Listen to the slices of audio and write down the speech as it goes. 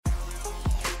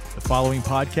The following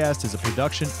podcast is a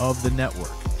production of the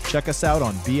network. Check us out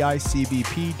on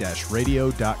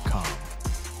bicbp-radio.com.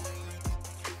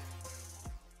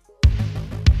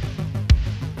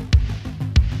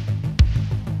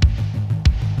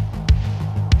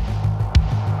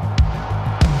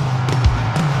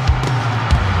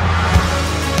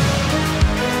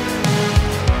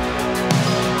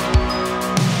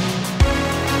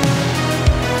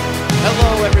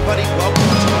 Hello, everybody. Welcome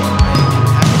to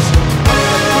another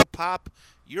episode of Pop,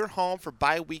 your home for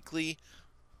bi-weekly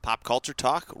pop culture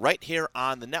talk right here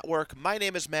on the network. My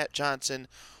name is Matt Johnson,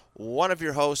 one of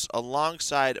your hosts,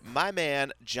 alongside my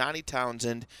man Johnny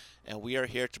Townsend, and we are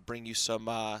here to bring you some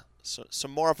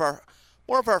more of our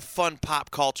fun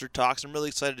pop culture talks. I'm really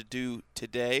excited to do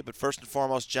today. But first and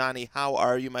foremost, Johnny, how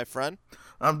are you, my friend?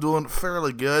 I'm doing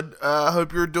fairly good. I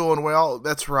hope you're doing well.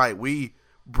 That's right. We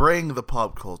bring the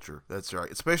pop culture. That's right.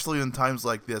 Especially in times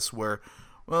like this where,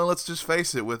 well, let's just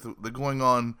face it, with what's going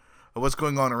on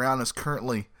around us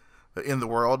currently in the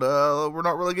world, we're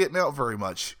not really getting out very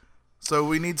much. So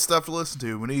we need stuff to listen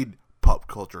to. We need pop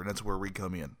culture, and that's where we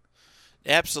come in.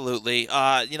 Absolutely.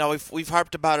 We've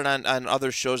harped about it on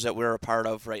other shows that we're a part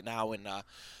of right now, and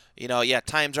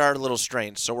times are a little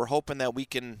strange. So we're hoping that we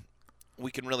can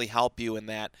really help you in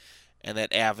that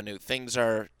avenue. Things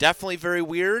are definitely very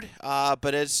weird,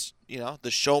 but as you know,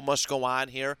 the show must go on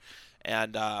here,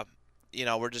 and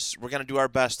we're gonna do our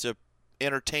best to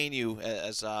entertain you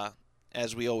as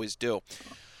we always do.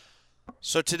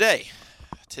 So today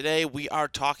we are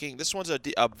talking. This one's a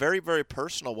very, very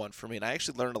personal one for me, and I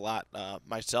actually learned a lot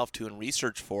myself too in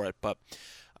research for it. But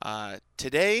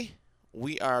today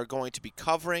we are going to be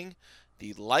covering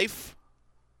the life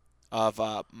of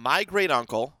my great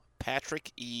uncle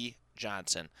Patrick E.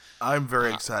 Johnson. I'm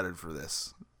very excited for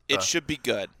this. It should be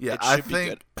good. Yeah, it should be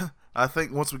good. I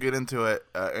think once we get into it,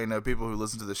 people who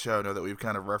listen to the show know that we've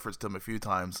kind of referenced him a few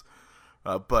times.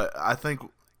 But I think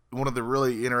one of the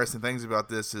really interesting things about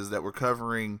this is that we're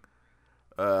covering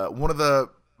one of the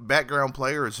background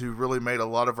players who really made a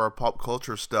lot of our pop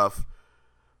culture stuff,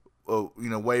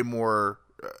 way more,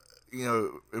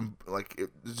 like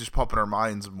it just pop in our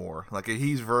minds more. Like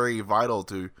he's very vital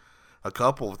to a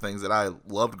couple of things that I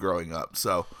loved growing up.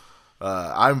 So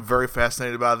I'm very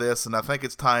fascinated by this, and I think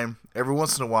it's time every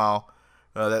once in a while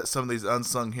that some of these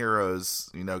unsung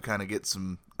heroes, kind of get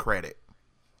some credit.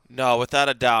 No, without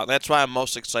a doubt. That's why I'm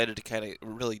most excited to kind of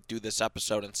really do this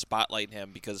episode and spotlight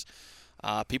him, because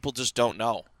people just don't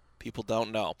know. People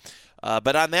don't know.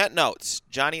 But on that note,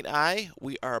 Johnny and I,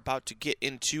 we are about to get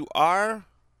into our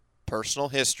personal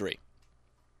history.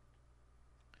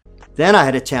 Then I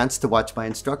had a chance to watch my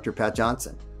instructor, Pat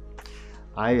Johnson.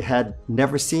 I had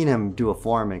never seen him do a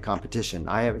form in competition.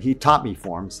 He taught me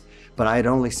forms, but I had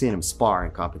only seen him spar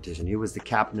in competition. He was the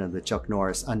captain of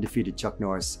the undefeated Chuck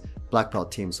Norris black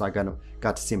belt team, so I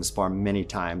got to see him spar many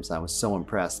times. I was so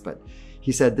impressed. But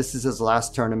he said this is his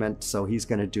last tournament, so he's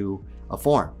going to do a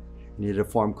form. And he did a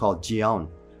form called Gion,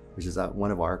 which is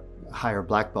one of our higher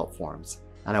black belt forms.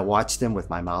 And I watched him with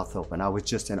my mouth open. I was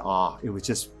just in awe. It was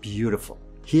just beautiful.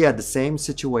 He had the same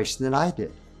situation that I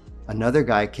did. Another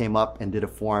guy came up and did a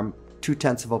form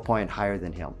 0.2 of a point higher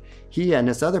than him. He and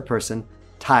this other person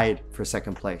tied for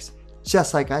second place,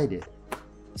 just like I did.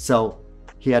 So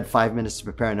he had 5 minutes to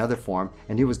prepare another form,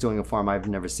 and he was doing a form I've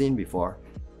never seen before,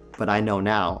 but I know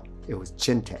now it was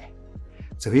Chinte.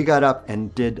 So he got up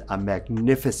and did a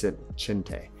magnificent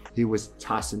Chinte. He was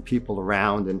tossing people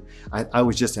around, and I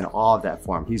was just in awe of that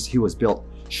form. He was built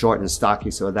short and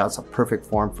stocky, so that's a perfect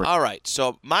form for. All right,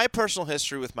 so my personal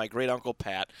history with my great uncle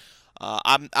Pat.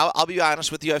 I'll be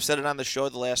honest with you. I've said it on the show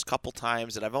the last couple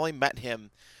times that I've only met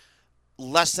him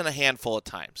less than a handful of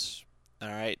times. All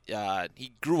right,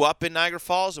 he grew up in Niagara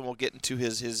Falls, and we'll get into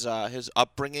his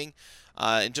upbringing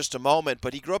in just a moment.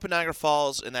 But he grew up in Niagara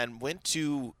Falls and then went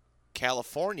to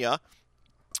California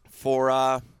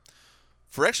for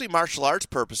actually martial arts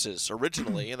purposes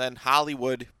originally, and then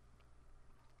Hollywood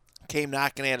came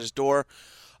knocking at his door.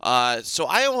 So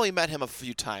I only met him a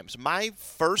few times.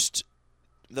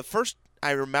 The first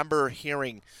I remember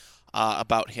hearing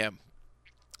about him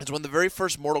is when the very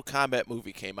first Mortal Kombat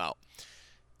movie came out.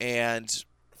 And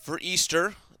for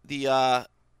Easter, the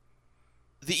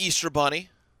Easter Bunny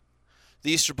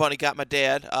got my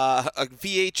dad a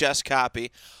VHS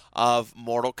copy of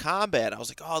Mortal Kombat. I was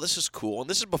like, oh, this is cool. And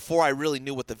this is before I really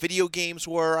knew what the video games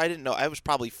were. I didn't know. I was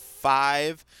probably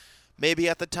 5 maybe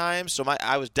at the time, so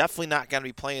I was definitely not going to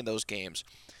be playing those games.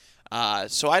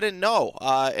 So I didn't know.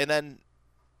 And then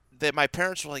my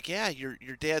parents were like, yeah,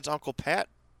 your dad's Uncle Pat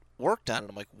worked on it.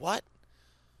 I'm like, what?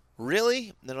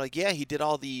 Really? And they're like, yeah, he did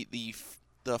all the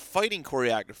fighting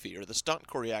choreography or the stunt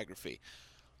choreography.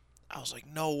 I was like,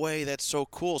 no way, that's so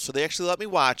cool. So they actually let me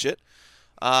watch it.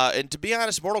 And to be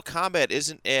honest, Mortal Kombat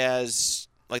isn't as,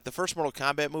 like, the first Mortal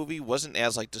Kombat movie wasn't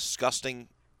as, like, disgusting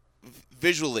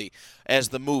visually as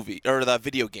the movie or the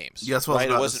video games. Yeah, that's what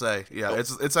right? I was about to say. Yeah,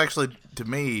 it's actually, to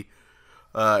me,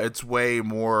 it's way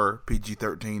more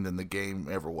PG-13 than the game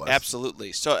ever was.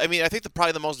 Absolutely. So, I mean, I think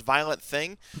probably the most violent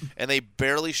thing, and they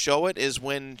barely show it, is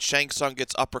when Shang Tsung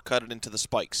gets uppercutted into the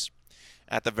spikes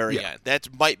at the very end. That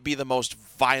might be the most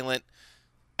violent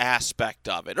aspect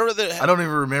of it. I don't even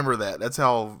remember that. That's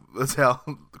how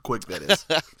quick that is.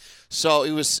 So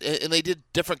it was, and they did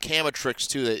different camera tricks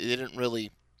too that didn't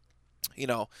really,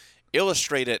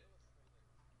 illustrate it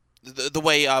the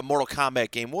way a Mortal Kombat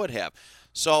game would have.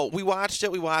 So we watched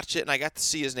it, and I got to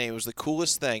see his name. It was the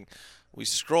coolest thing. We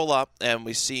scroll up and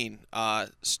we seen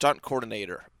stunt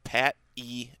coordinator Pat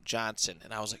E. Johnson,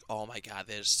 and I was like, oh my god,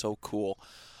 that is so cool.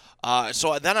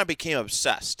 So then I became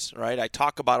obsessed, right? I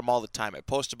talk about him all the time. I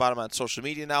post about him on social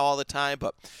media now all the time.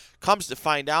 But comes to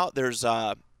find out, there's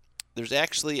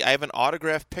actually, I have an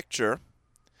autographed picture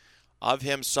of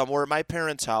him somewhere at my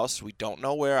parents' house. We don't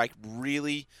know where. I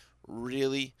really,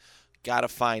 really got to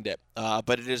find it.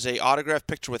 But it is a autographed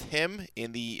picture with him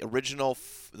in the original,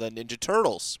 the Ninja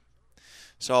Turtles.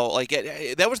 So, like,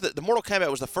 that was the Mortal Kombat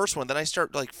was the first one. Then I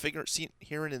start, like,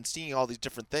 hearing and seeing all these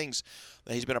different things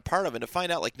that he's been a part of. And to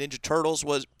find out, like, Ninja Turtles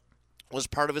was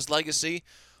part of his legacy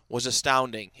was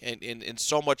astounding. And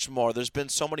so much more. There's been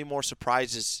so many more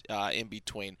surprises in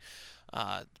between.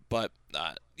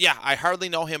 Yeah, I hardly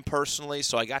know him personally,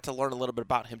 so I got to learn a little bit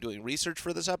about him doing research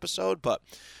for this episode. But,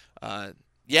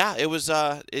 yeah, it was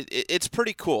it's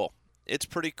pretty cool. It's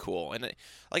pretty cool. And,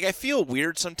 I feel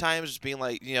weird sometimes being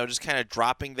like, just kind of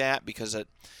dropping that because I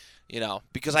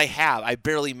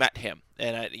barely met him.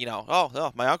 And,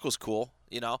 my uncle's cool,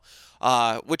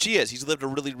 which he is. He's lived a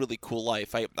really, really cool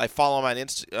life. I follow him on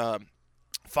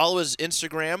follow his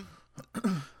Instagram.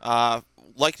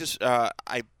 Like this, I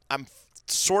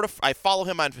follow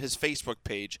him on his Facebook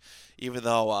page, even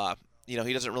though,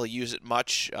 he doesn't really use it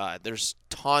much. There's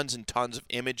tons and tons of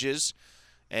images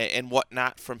and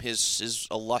whatnot from his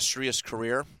illustrious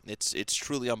career. It's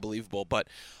truly unbelievable. But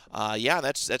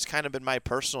that's kind of been my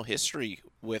personal history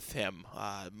with him.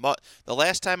 The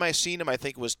last time I seen him, I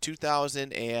think, was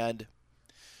 2008,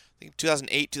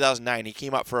 2009. He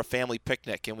came up for a family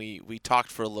picnic, and we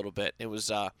talked for a little bit. It was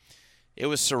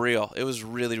surreal. It was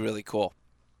really, really cool.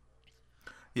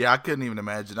 Yeah, I couldn't even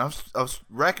imagine. I was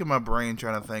racking my brain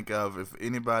trying to think of if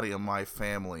anybody in my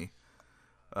family,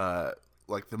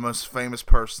 like the most famous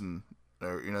person,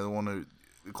 or the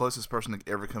closest person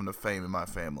to ever come to fame in my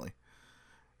family.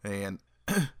 And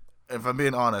if I'm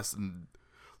being honest, and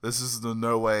this is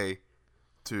no way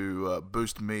to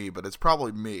boost me, but it's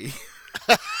probably me.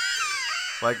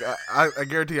 Like I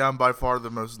guarantee I'm by far the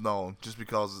most known, just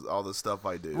because of all the stuff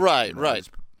I do. Right, right.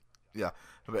 Yeah.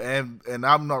 And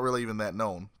I'm not really even that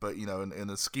known, but in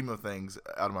the scheme of things,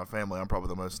 out of my family, I'm probably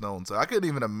the most known. So I couldn't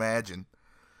even imagine,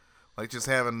 like, just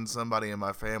having somebody in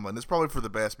my family, and it's probably for the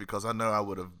best, because I know I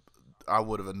would have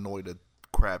annoyed the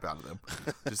crap out of them,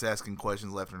 just asking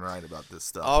questions left and right about this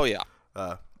stuff. Oh yeah.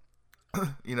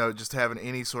 Just having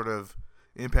any sort of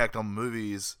impact on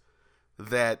movies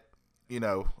that,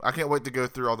 I can't wait to go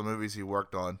through all the movies he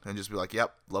worked on and just be like,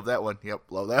 yep, love that one. Yep,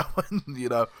 love that one.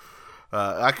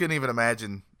 I couldn't even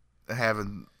imagine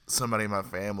having somebody in my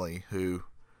family who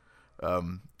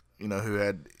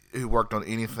worked on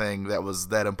anything that was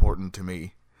that important to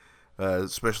me,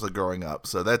 especially growing up.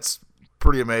 So that's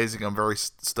pretty amazing. I'm very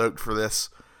stoked for this.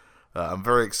 I'm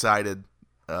very excited,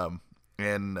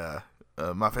 and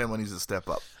my family needs to step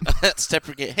up. Step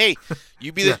your game. Hey,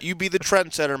 you be the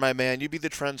trendsetter, my man. You be the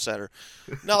trendsetter.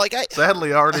 No,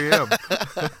 sadly I already am.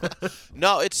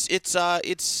 No, it's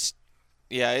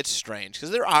strange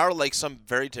because there are some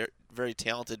very very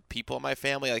talented people in my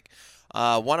family.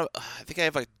 I think I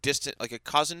have a distant, a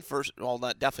cousin first. Well,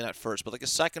 definitely not first, but a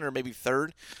second or maybe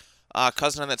third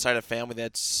cousin on that side of the family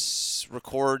that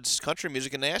records country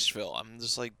music in Nashville. I'm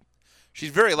just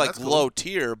she's very cool. low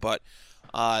tier, but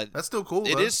that's still cool.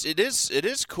 It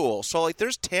is cool. So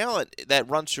there's talent that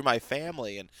runs through my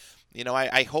family, and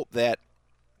I hope that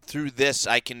through this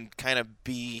I can kind of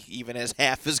be even as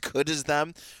half as good as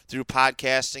them through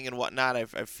podcasting and whatnot. I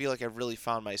feel like I've really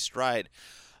found my stride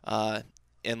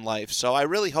in life. So I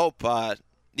really hope.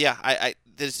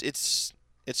 It's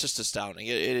just astounding.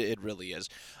 It really is.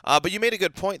 But you made a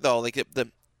good point though.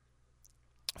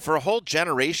 For a whole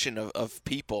generation of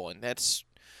people, and that's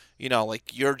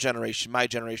your generation, my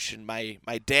generation, my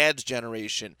dad's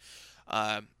generation.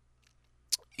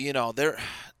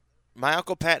 My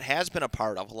Uncle Pat has been a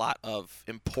part of a lot of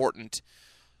important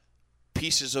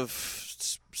pieces of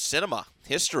cinematic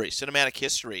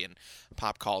history, and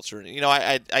pop culture. You know,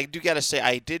 I do got to say,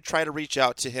 I did try to reach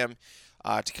out to him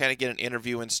to kind of get an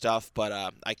interview and stuff, but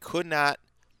I could not.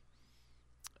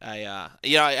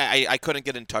 I couldn't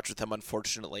get in touch with him,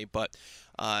 unfortunately. But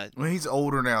well, he's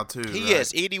older now too. he right?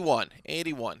 is 81.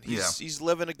 He's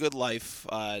living a good life.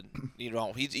 You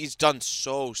know, he's done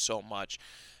so much.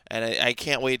 And I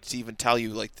can't wait to even tell you,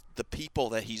 like, the people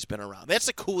that he's been around. That's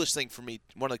the coolest thing for me.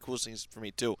 One of the coolest things for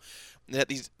me, too. That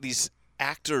these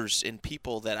actors and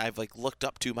people that I've, like, looked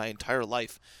up to my entire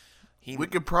life. We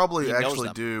could probably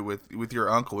actually do, with your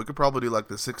uncle, we could probably do, like,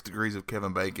 the 6 degrees of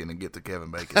Kevin Bacon and get to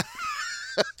Kevin Bacon.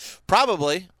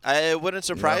 Probably. It wouldn't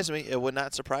surprise me. It would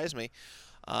not surprise me.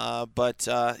 But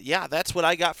that's what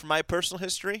I got from my personal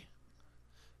history.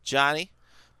 Johnny,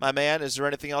 my man, is there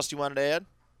anything else you wanted to add?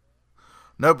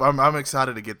 Nope, I'm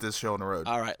excited to get this show on the road.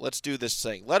 All right, let's do this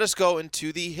thing. Let us go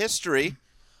into the history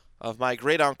of my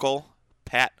great-uncle,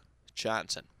 Pat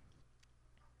Johnson.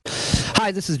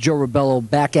 Hi, this is Joe Ribello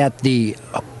back at the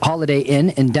Holiday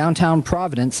Inn in downtown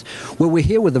Providence, where we're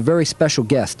here with a very special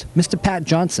guest, Mr. Pat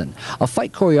Johnson, a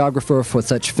fight choreographer for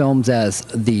such films as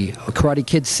the Karate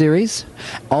Kid series,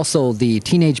 also the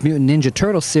Teenage Mutant Ninja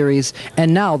Turtle series,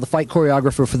 and now the fight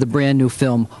choreographer for the brand new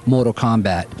film Mortal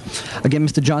Kombat. Again,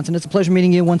 Mr. Johnson, it's a pleasure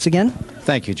meeting you once again.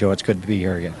 Thank you, Joe. It's good to be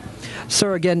here again.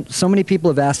 Sir, again, so many people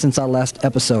have asked since our last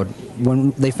episode,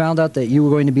 when they found out that you were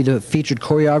going to be the featured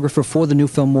choreographer for the new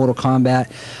film Mortal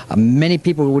Kombat, many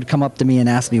people would come up to me and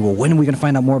ask me, well, when are we going to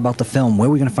find out more about the film? Where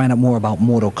are we going to find out more about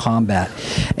Mortal Kombat?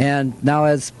 And now,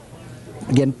 as,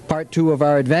 again, part 2 of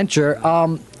our adventure,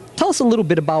 tell us a little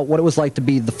bit about what it was like to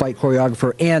be the fight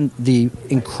choreographer and the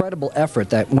incredible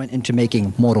effort that went into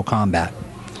making Mortal Kombat.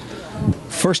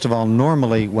 First of all,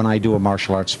 normally when I do a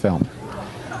martial arts film,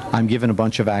 I'm given a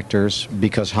bunch of actors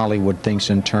because Hollywood thinks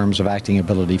in terms of acting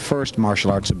ability first, martial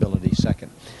arts ability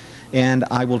second. And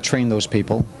I will train those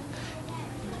people,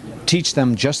 teach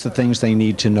them just the things they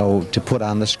need to know to put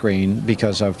on the screen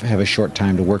because I have a short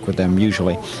time to work with them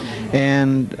usually.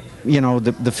 And, you know,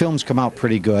 the films come out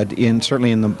pretty good.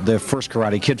 Certainly in the first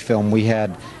Karate Kid film, we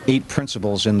had 8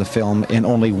 principals in the film, and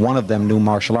only one of them knew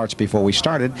martial arts before we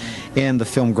started, and the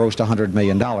film grossed $100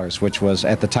 million, which was,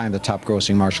 at the time, the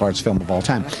top-grossing martial arts film of all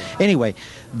time. Anyway,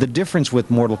 the difference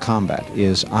with Mortal Kombat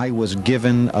is I was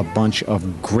given a bunch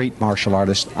of great martial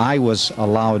artists. I was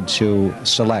allowed to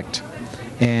select,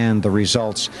 and the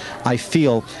results, I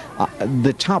feel,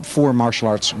 the top 4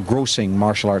 grossing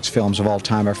martial arts films of all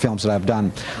time are films that I've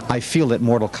done. I feel that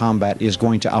Mortal Kombat is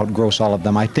going to outgross all of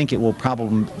them. I think it will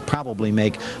probably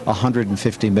make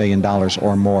 $150 million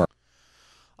or more.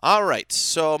 All right,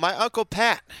 so my Uncle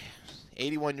Pat,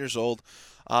 81 years old,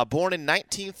 born in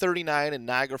 1939 in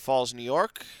Niagara Falls, New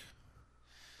York.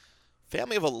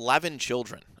 Family of 11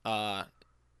 children.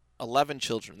 11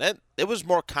 children. It was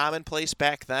more commonplace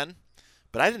back then.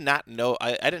 But I did not know.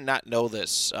 I did not know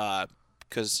this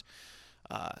because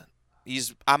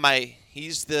he's a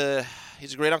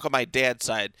great uncle on my dad's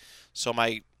side. So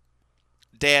my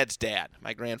dad's dad,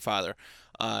 my grandfather.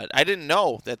 I didn't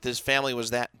know that this family was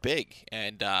that big,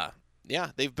 and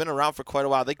they've been around for quite a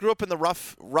while. They grew up in the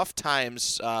rough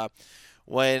times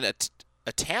when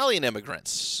Italian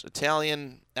immigrants,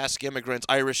 Italian-esque immigrants,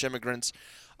 Irish immigrants.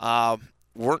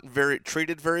 Weren't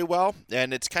treated very well,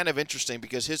 and it's kind of interesting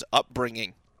because his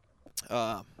upbringing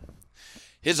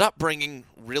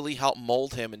really helped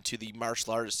mold him into the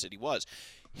martial artist that he was.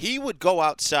 He would go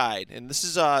outside, and this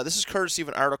is courtesy of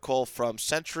an article from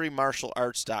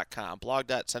CenturyMartialArts.com,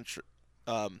 blog.century.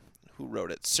 Who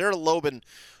wrote it? Sarah Loban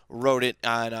wrote it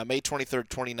on May 23rd,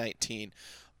 2019.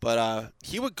 But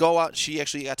he would go out. She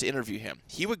actually got to interview him.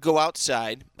 He would go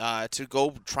outside to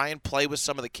go try and play with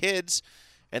some of the kids,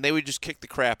 and they would just kick the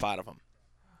crap out of him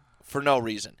for no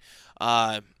reason.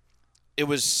 It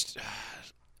was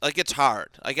like, it's hard.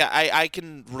 Like I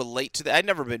can relate to that. I've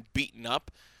never been beaten up,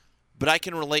 but I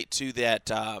can relate to that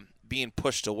being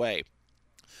pushed away.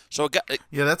 So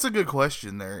yeah, that's a good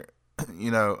question there.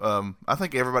 You know, I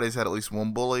think everybody's had at least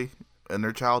one bully in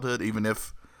their childhood, even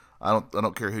if I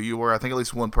don't care who you were. I think at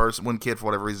least one kid for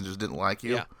whatever reason just didn't like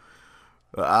you. Yeah.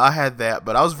 I had that,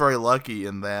 but I was very lucky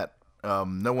in that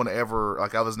no one ever,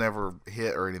 like, I was never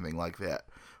hit or anything like that.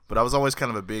 But I was always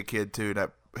kind of a big kid too, and that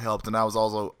helped. And I was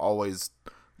also always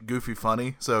goofy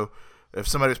funny. So if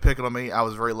somebody was picking on me, I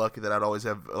was very lucky that I'd always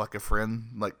have like a friend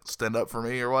like stand up for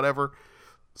me or whatever.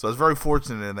 So I was very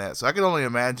fortunate in that. So I can only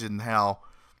imagine how,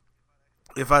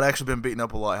 if I'd actually been beaten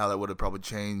up a lot, how that would have probably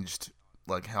changed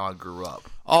like how I grew up.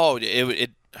 Oh, it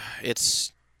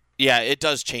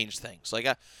does change things. Like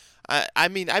I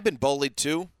mean, I've been bullied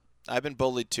too, I've been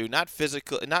bullied too. Not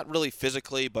physically, not really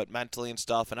physically, but mentally and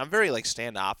stuff. And I'm very like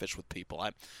standoffish with people.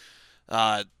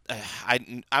 I'm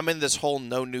in this whole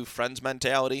no new friends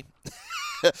mentality.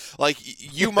 Like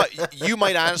you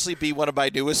might honestly be one of my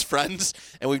newest friends,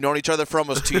 and we've known each other for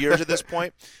almost 2 years at this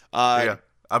point. Yeah.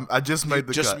 I just made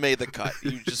the cut.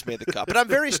 You just made the cut. But I'm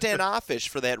very standoffish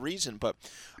for that reason. But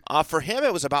for him,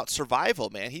 it was about survival,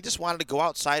 man. He just wanted to go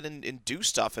outside and do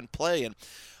stuff and play. And,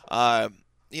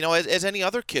 as any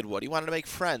other kid would. He wanted to make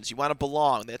friends. He wanted to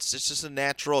belong. It's just a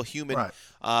natural human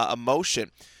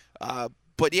emotion.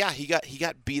 But, yeah, he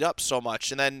got beat up so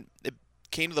much. And then it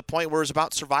came to the point where it was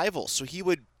about survival. So he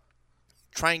would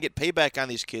try and get payback on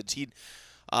these kids. He'd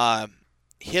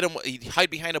hit them. He'd hide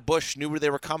behind a bush, knew where they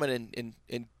were coming, and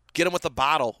get them with a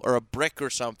bottle or a brick or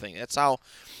something. That's how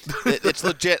it's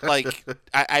legit. Like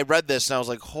I read this and I was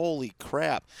like, holy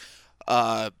crap.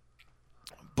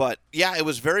 But yeah, it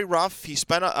was very rough. He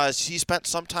spent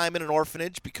some time in an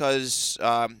orphanage because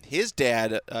his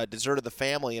dad deserted the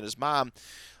family, and his mom,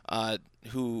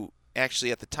 who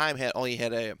actually at the time she only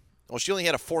had a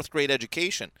fourth grade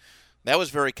education. That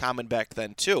was very common back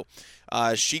then, too.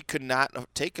 She could not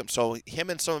take him. So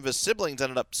him and some of his siblings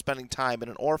ended up spending time in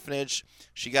an orphanage.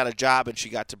 She got a job, and she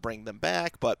got to bring them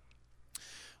back. But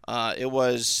it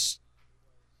was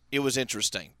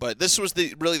interesting. But this was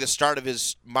really the start of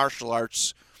his martial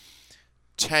arts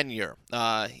tenure.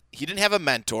 He didn't have a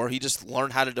mentor. He just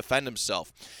learned how to defend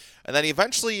himself. And then he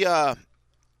eventually,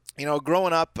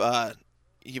 growing up,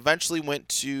 he eventually went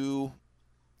to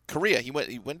Korea. He went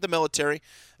to the military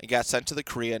and got sent to the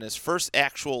Korea, and his first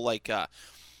actual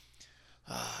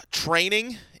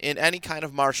training in any kind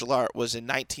of martial art was in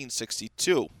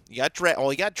 1962. He got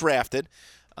drafted,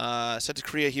 sent to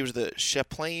Korea. He was the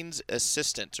chaplain's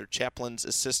assistant,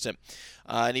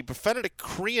 and he befriended a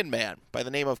Korean man by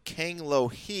the name of Kang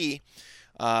Lo-hee,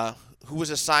 who was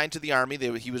assigned to the army.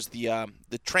 He was the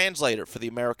translator for the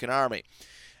American Army,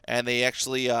 and he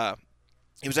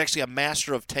was actually a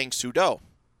master of Tang Soo Do,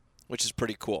 which is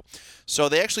pretty cool. So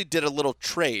they actually did a little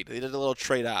trade. They did a little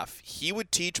trade-off. He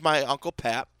would teach my Uncle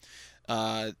Pat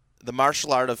the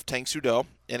martial art of Tang Soo Do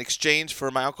in exchange for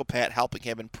my Uncle Pat helping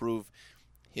him improve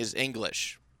his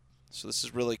English. So this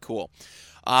is really cool.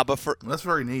 That's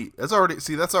very neat. That's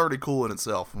already cool in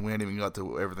itself, and we ain't even got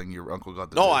to everything your uncle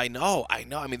got to do. No, I know. I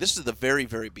mean, this is the very,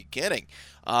 very beginning.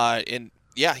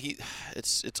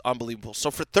 It's unbelievable.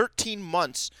 So for 13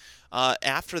 months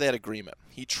after that agreement,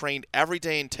 he trained every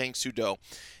day in Tang Soo Do,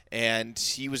 and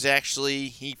he was actually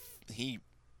he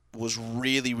was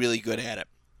really, really good at it.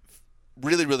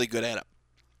 Really, really good at it.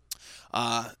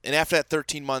 And after that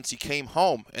 13 months, he came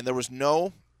home, and there was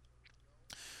no.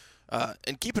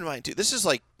 And keep in mind too, this is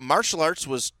like martial arts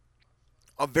was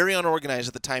very unorganized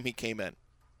at the time he came in.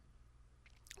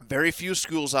 Very few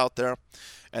schools out there,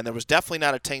 and there was definitely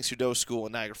not a Tang Soo Do school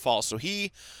in Niagara Falls. So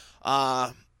he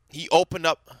opened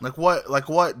up. Like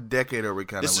what decade are we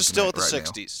kind of? This is still at the right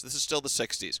 60s. now? This is still the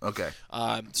 60s. Okay.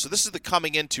 So this is the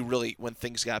coming into really when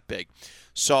things got big.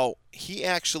 So he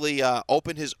actually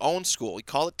opened his own school. He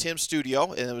called it Tim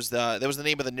Studio, and that was the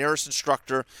name of the nearest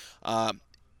instructor.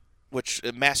 Which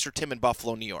Master Tim in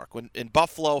Buffalo, New York. In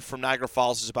Buffalo from Niagara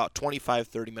Falls is about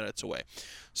 25-30 minutes away.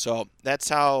 So that's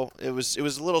how it was. It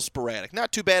was a little sporadic.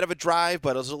 Not too bad of a drive,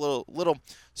 but it was a little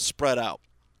spread out.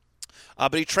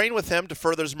 But he trained with him to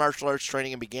further his martial arts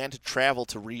training and began to travel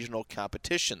to regional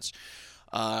competitions.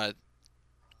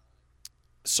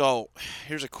 So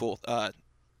here's a cool.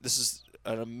 This is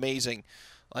an amazing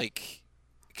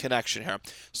connection here.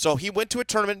 So he went to a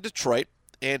tournament in Detroit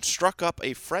and struck up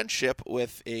a friendship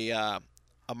with a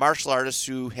martial artist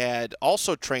who had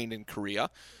also trained in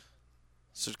Korea.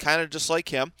 So kind of just like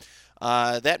him.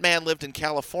 That man lived in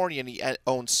California, and he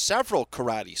owned several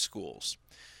karate schools.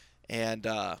 And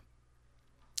that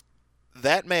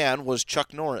man was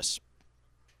Chuck Norris.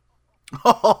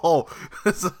 Oh,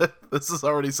 this is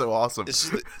already so awesome.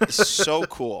 This is so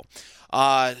cool.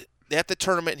 At the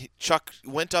tournament, Chuck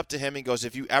went up to him and goes,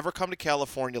 "If you ever come to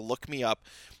California, look me up."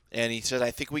 And he said,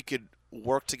 "I think we could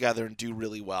work together and do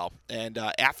really well." And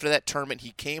after that tournament,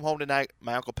 he came home to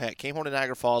my Uncle Pat came home to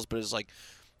Niagara Falls, but it's like,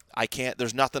 I can't.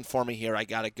 There's nothing for me here. I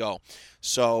gotta go.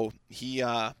 So he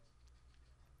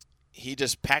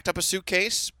just packed up a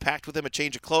suitcase, packed with him a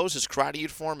change of clothes, his karate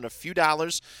uniform, and a few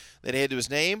dollars that he had to his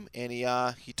name, and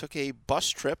he took a bus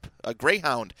trip, a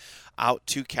Greyhound, out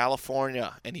to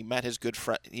California, and he met his good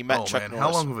friend. He met Chuck Norris.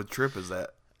 How long of a trip is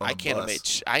that? I can't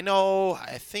imagine. I know.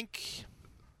 I think.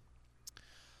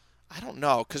 I don't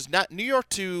know, because New York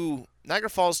to Niagara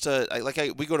Falls to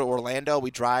we go to Orlando,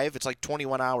 we drive. It's like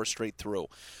 21 hours straight through.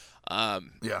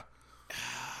 Yeah.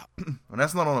 And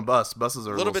that's not on a bus. Buses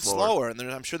are a little bit slower. And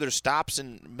I'm sure there's stops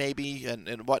and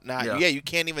whatnot. Yeah. Yeah, you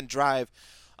can't even drive.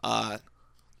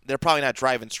 They're probably not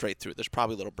driving straight through. There's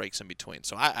probably little breaks in between.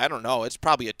 So I don't know. It's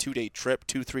probably a 2-day trip,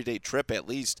 3-day trip at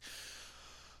least.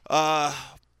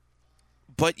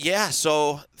 But yeah,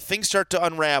 so things start to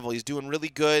unravel. He's doing really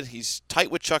good. He's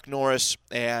tight with Chuck Norris,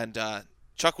 and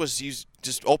Chuck was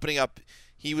just opening up.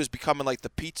 He was becoming like the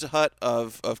Pizza Hut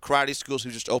of karate schools, who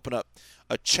just opened up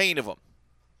a chain of them,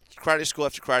 karate school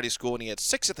after karate school, and he had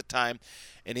 6 at the time.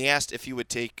 And he asked if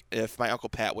my Uncle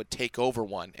Pat would take over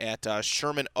one at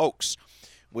Sherman Oaks,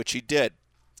 which he did,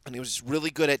 and he was really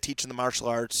good at teaching the martial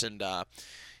arts. And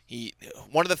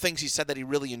one of the things he said that he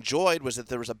really enjoyed was that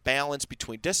there was a balance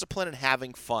between discipline and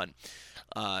having fun,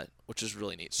 which is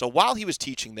really neat. So while he was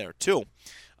teaching there too,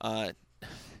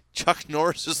 Chuck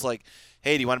Norris was like,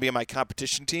 "Hey, do you want to be on my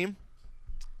competition team?"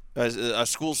 The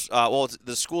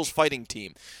school's fighting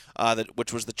team,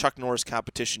 which was the Chuck Norris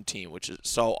competition team.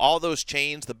 So all those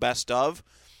chains, the best of,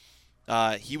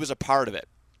 he was a part of it.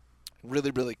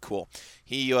 Really, really cool.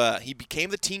 He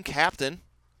became the team captain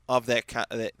of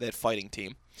that fighting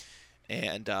team.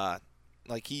 And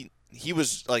he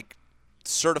was like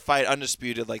certified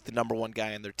undisputed, like the number one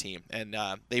guy on their team, and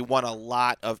they won a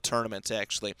lot of tournaments.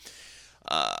 Actually,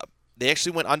 they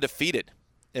actually went undefeated.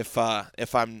 If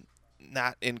I'm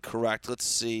not incorrect, let's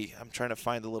see. I'm trying to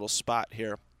find the little spot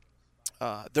here.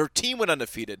 Their team went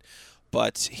undefeated,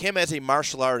 but him as a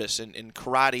martial artist in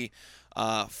karate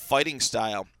fighting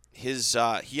style, he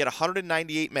had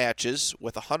 198 matches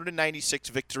with 196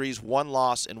 victories, 1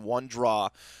 loss, and 1 draw.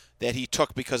 That he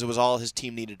took because it was all his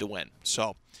team needed to win.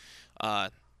 So,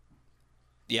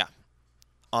 yeah,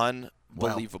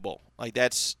 unbelievable. Wow. Like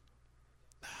it's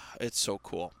so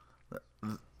cool.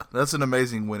 That's an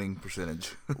amazing winning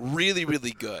percentage. Really,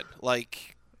 really good.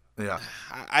 Like, yeah,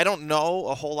 I don't know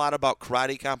a whole lot about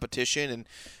karate competition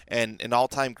and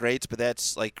all-time greats, but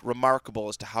that's like remarkable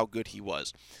as to how good he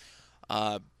was.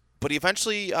 But he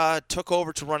eventually took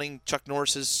over to running Chuck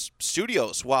Norris's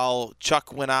studios while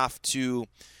Chuck went off to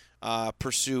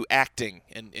pursue acting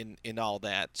and all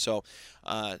that. So,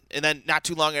 and then not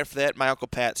too long after that, my Uncle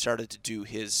Pat started to do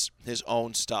his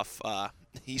own stuff.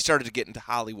 He started to get into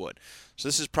Hollywood. So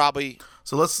this is probably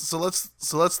so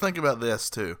let's think about this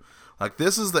too. Like,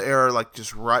 this is the era, like,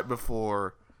 just right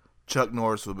before Chuck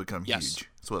Norris would become huge.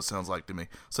 That's what it sounds like to me.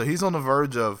 So he's on the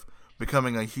verge of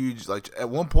becoming a huge, like, at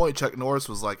one point Chuck Norris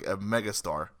was like a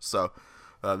megastar. So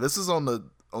this is on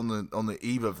the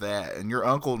eve of that, and your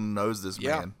uncle knows this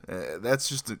man. That's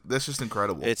just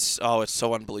incredible. It's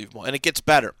so unbelievable, and it gets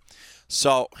better.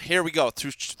 So here we go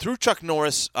through Chuck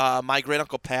Norris. My great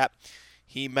uncle Pat,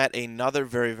 he met another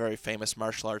very, very famous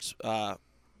martial arts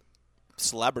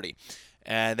celebrity,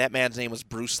 and that man's name was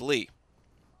Bruce Lee.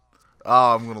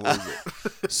 Oh, I'm gonna lose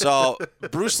it. So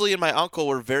Bruce Lee and my uncle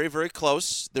were very, very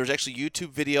close. There's actually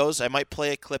YouTube videos. I might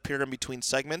play a clip here in between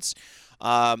segments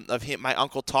of my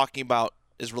uncle talking about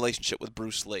his relationship with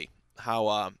Bruce Lee,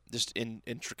 how just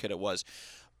intricate it was.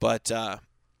 But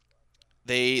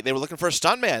they were looking for a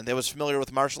stuntman that was familiar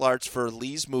with martial arts for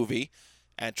Lee's movie,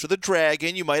 Enter the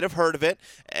Dragon. You might have heard of it.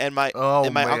 And my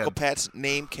Uncle Pat's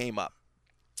name came up.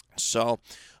 So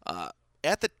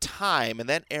at the time, in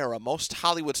that era, most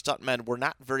Hollywood stuntmen were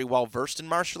not very well versed in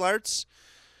martial arts,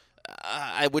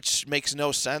 which makes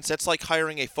no sense. That's like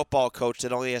hiring a football coach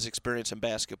that only has experience in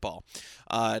basketball.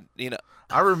 I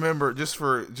remember just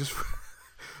for an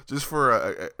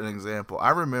example. I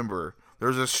remember there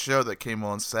was a show that came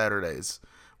on Saturdays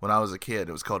when I was a kid.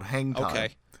 It was called Hang Time.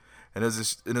 Okay. And it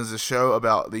was a show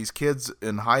about these kids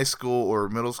in high school or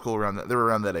middle school they were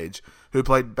around that age, who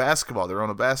played basketball. They were on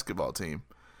a basketball team.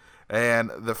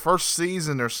 And the first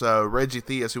season or so, Reggie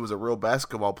Theus, who was a real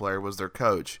basketball player, was their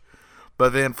coach.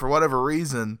 But then, for whatever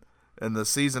reason, in the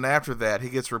season after that, he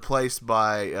gets replaced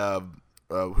by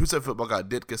who's that football guy?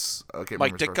 Ditkus. I can't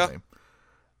Mike remember his first Ditka? name.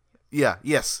 Yeah,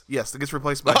 yes. That gets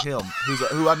replaced by him,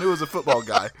 who I knew was a football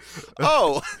guy.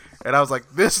 Oh. And I was like,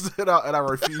 and I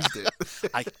refused it.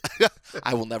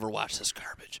 I will never watch this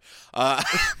garbage.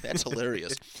 That's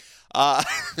hilarious.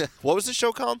 What was the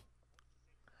show called?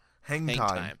 Hang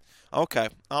Time. Okay,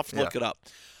 I'll have to look it up.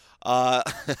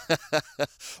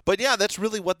 But yeah, that's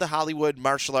really what the Hollywood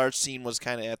martial arts scene was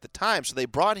kind of at the time. So they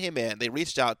brought him in, they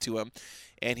reached out to him,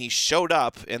 and he showed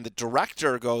up, and the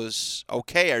director goes,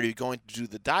 "Okay, are you going to do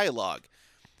the dialogue?"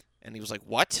 And he was like,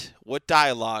 "What? What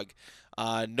dialogue?"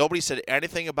 Nobody said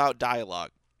anything about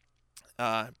dialogue.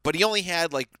 But he only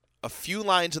had like a few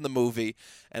lines in the movie,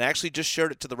 and actually just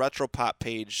shared it to the Retropop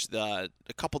page a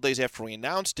couple days after we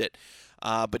announced it.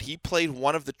 But he played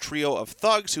one of the trio of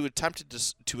thugs who attempted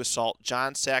to assault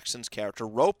John Saxon's character,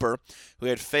 Roper, who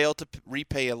had failed to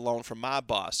repay a loan from Mob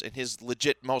Boss. And his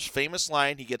legit most famous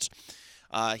line,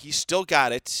 he still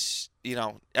got it. You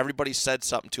know, everybody said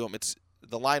something to him.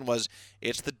 The line was,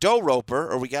 "It's the dough,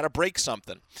 Roper, or we got to break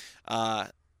something."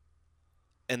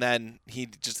 And then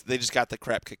they just got the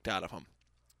crap kicked out of him.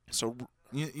 So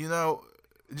you know,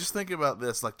 just thinking about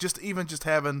this, like just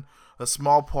having a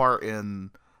small part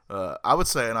in, I would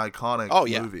say, an iconic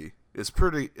movie is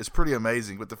pretty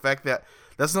amazing. But the fact that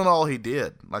that's not all he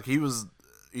did, like he was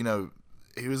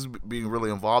being really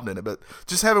involved in it. But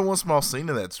just having one small scene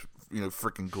of that's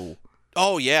freaking cool.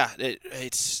 Oh yeah,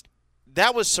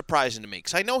 that was surprising to me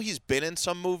because I know he's been in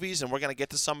some movies, and we're gonna get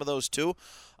to some of those too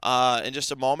in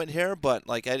just a moment here. But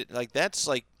that's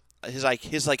his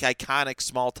iconic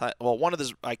small time. Well, one of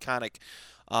his iconic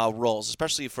roles,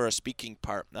 especially for a speaking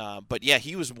part. But yeah,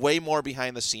 he was way more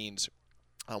behind the scenes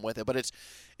with it. But it's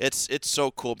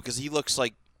so cool because he looks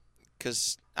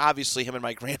because obviously him and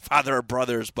my grandfather are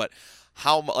brothers, but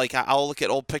I'll look at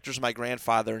old pictures of my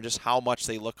grandfather and just how much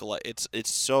they look alike. It's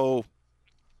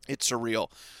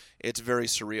surreal. It's very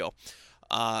surreal.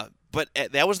 But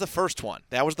that was the first one.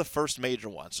 That was the first major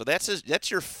one. So that's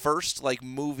your first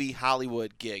movie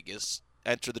Hollywood gig is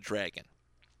Enter the Dragon.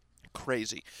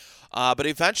 Crazy. But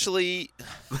eventually,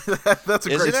 that's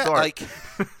a great start.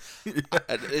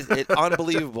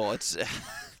 Unbelievable.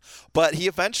 But he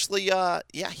eventually,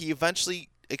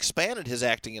 expanded his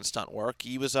acting and stunt work.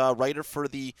 He was a writer for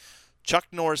the Chuck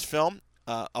Norris film,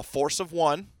 A Force of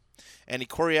One, and he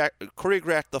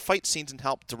choreographed the fight scenes and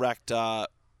helped direct the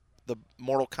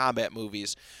Mortal Kombat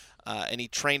movies. And he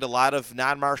trained a lot of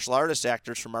non-martial artist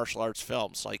actors for martial arts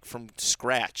films, from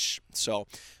scratch. So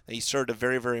he served a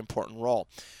very, very important role.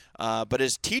 But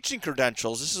his teaching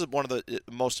credentials, this is one of the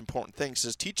most important things,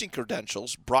 his teaching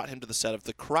credentials brought him to the set of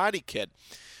The Karate Kid.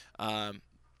 Some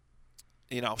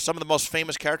of the most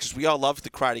famous characters, we all loved The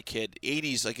Karate Kid.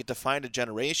 80s, it defined a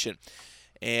generation.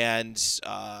 And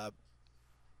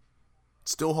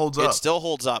still holds up. It still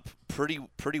holds up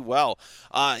pretty well.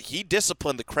 He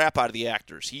disciplined the crap out of the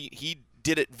actors. He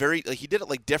did it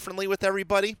differently with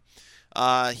everybody.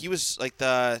 He was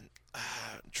I'm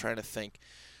trying to think.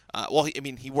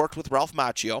 He worked with Ralph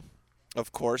Macchio,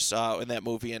 of course, in that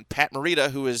movie, and Pat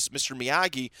Morita, who is Mr.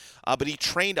 Miyagi, but he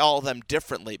trained all of them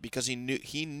differently because he knew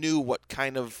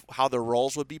how their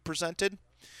roles would be presented.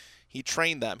 He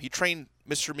trained them. He trained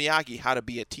Mr. Miyagi how to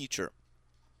be a teacher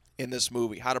in this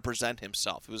movie, how to present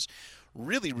himself. It was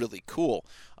really, really cool.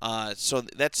 So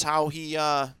that's how he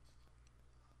operated.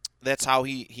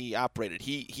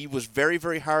 He was very,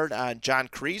 very hard on John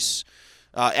Kreese,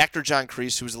 actor John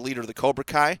Kreese, who was the leader of the Cobra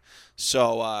Kai.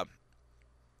 So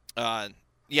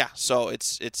so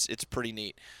it's pretty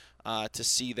neat to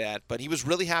see that. But he was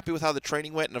really happy with how the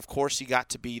training went, and of course he got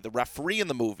to be the referee in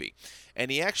the movie. And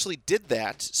he actually did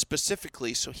that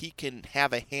specifically so he can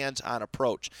have a hands-on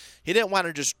approach. He didn't want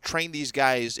to just train these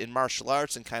guys in martial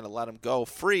arts and kind of let them go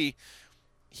free.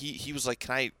 He was like,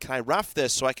 can I ref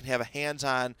this so I can have a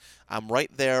hands-on? I'm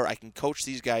right there. I can coach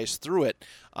these guys through it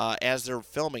as they're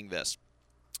filming this.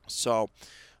 So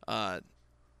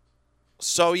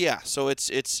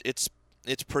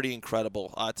it's pretty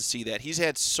incredible to see that. He's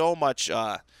had so much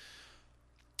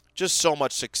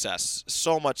success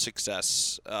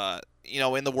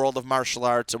in the world of martial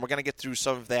arts, and we're going to get through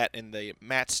some of that in the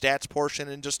Matt Stats portion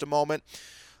in just a moment.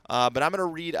 But I'm going to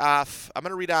read off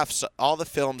all the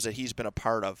films that he's been a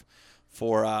part of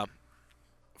for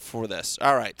this.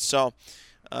 All right. So,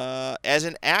 as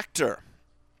an actor,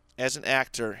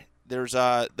 there's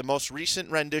the most recent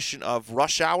rendition of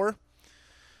Rush Hour.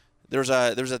 There's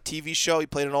a TV show. He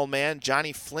played an old man,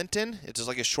 Johnny Flinton. It's just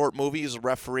like a short movie. He's a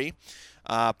referee.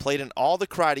 Played in all the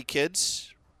Karate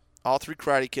Kids, all 3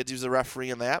 Karate Kids. He was the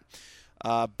referee in that.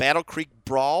 Battle Creek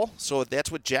Brawl. So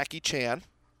that's with Jackie Chan.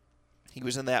 He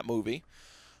was in that movie.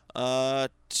 Tom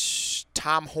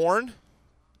Horn,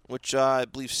 which I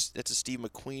believe it's a Steve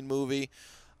McQueen movie.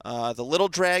 The Little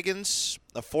Dragons,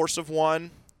 A Force of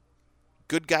One,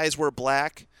 Good Guys Wear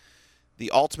Black,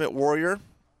 The Ultimate Warrior,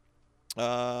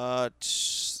 Golden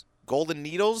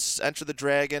Needles, Enter the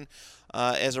Dragon.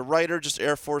 As a writer, just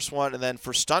Air Force One, and then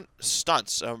for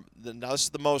stunts. Now this is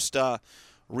the most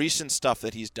recent stuff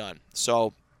that he's done.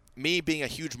 So me being a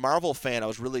huge Marvel fan, I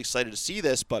was really excited to see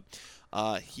this, but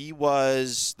he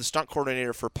was the stunt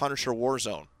coordinator for Punisher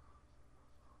Warzone.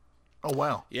 Oh,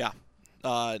 wow. Yeah.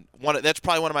 That's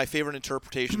probably one of my favorite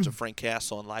interpretations of Frank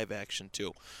Castle in live action,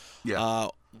 too. Yeah.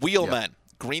 Wheelmen. Yeah.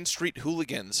 Green Street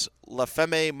Hooligans, La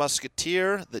Femme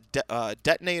Musketeer, The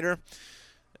Detonator,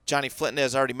 Johnny Flinton,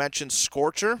 as already mentioned,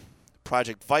 Scorcher,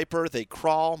 Project Viper, They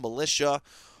Crawl, Militia,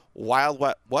 Wild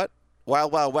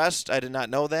Wild West. I did not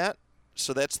know that.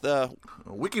 So that's the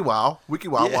WikiWow,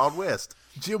 Yeah. Wild West.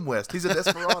 Jim West, he's a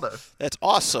desperado. That's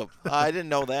awesome. I didn't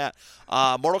know that.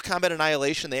 Mortal Kombat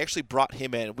Annihilation, they actually brought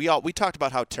him in. We talked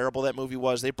about how terrible that movie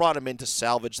was. They brought him in to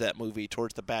salvage that movie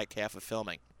towards the back half of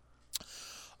filming.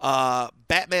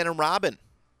 Batman and Robin,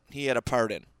 he had a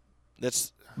part in.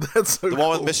 That's so the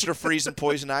one cool. with Mr. Freeze and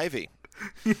Poison Ivy.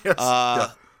 Yes. Yeah.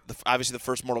 Obviously, the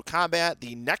first Mortal Kombat,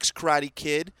 the next Karate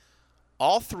Kid,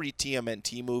 all 3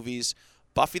 TMNT movies,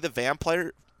 Buffy the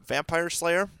Vampire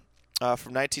Slayer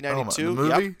from 1992. The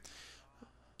movie? Yep.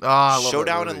 I love that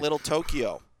Showdown movie. in Little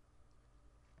Tokyo.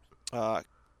 Cat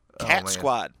man.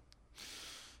 Squad.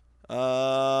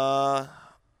 Let's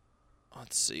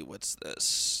see, what's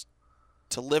this?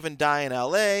 To Live and Die in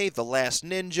L.A., The Last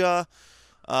Ninja.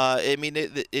 I mean,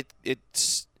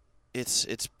 it's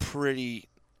pretty.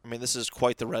 I mean, this is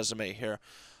quite the resume here.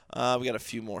 We got a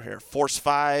few more here. Force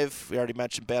 5. We already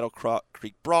mentioned Battle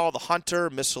Creek Brawl, The Hunter,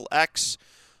 Missile X,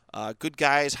 Good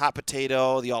Guys, Hot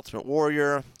Potato, The Ultimate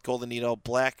Warrior, Golden Needle,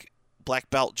 Black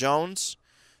Belt Jones,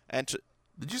 and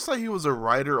Did you say he was a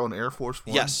writer on Air Force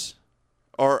One? yes,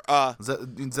 or Is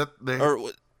that the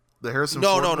or Harrison?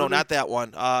 no, Ford no, movie? not that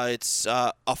one. It's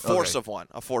A Force Okay. of One.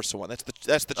 A Force of One. That's the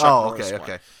Chuck Oh, Norris okay, one.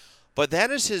 okay. But that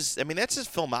is his. I mean, that's his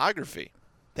filmography.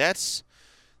 That's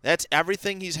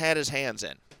everything he's had his hands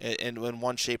in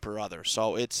one shape or other.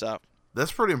 So it's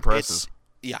That's pretty impressive.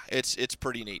 it's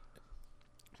pretty neat.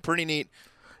 Pretty neat.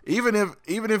 Even if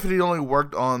he only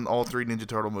worked on all 3 Ninja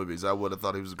Turtle movies, I would have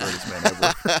thought he was the greatest man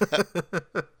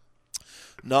ever.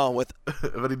 No,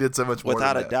 But he did so much more.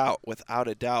 without than a that.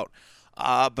 doubt.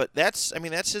 But that's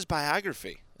his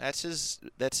biography. That's his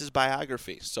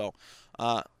biography. So,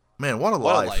 Man, what a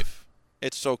what life! a life!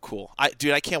 It's so cool. I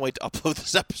can't wait to upload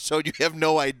this episode. You have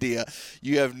no idea.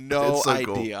 It's so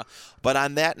cool. idea. But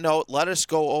on that note, let us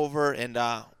go over and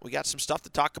we got some stuff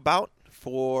to talk about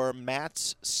for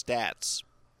Matt's stats.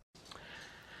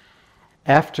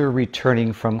 After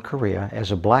returning from Korea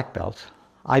as a black belt,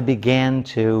 I began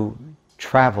to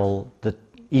travel the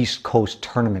East Coast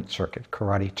tournament circuit,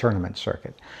 karate tournament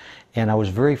circuit. And I was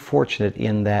very fortunate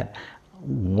in that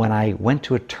when I went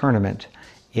to a tournament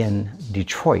in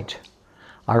Detroit,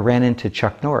 I ran into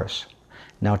Chuck Norris.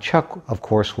 Now Chuck, of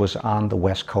course, was on the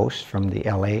West Coast from the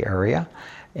LA area,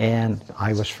 and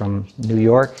I was from New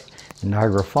York,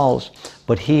 Niagara Falls,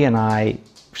 but he and I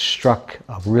struck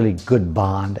a really good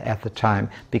bond at the time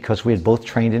because we had both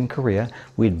trained in Korea.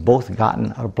 We'd both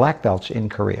gotten our black belts in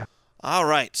Korea. All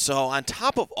right. So on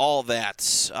top of all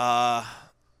that,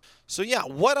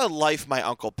 what a life my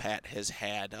Uncle Pat has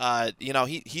had.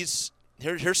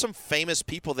 Here's some famous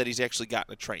people that he's actually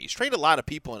gotten to train. He's trained a lot of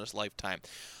people in his lifetime,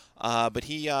 but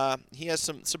he has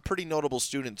some pretty notable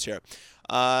students here.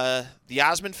 The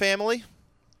Osmond family,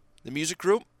 the music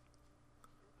group,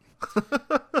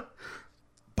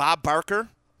 Bob Barker,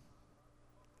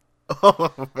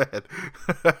 Oh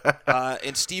man!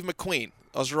 and Steve McQueen.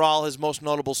 Those are all his most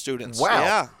notable students. Wow.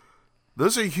 Yeah.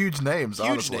 Those are huge names. Huge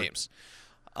honestly. names.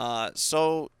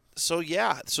 So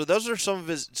those are some of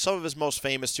his most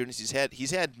famous students.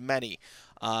 He's had many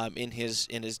in his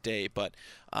day, but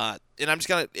and I'm just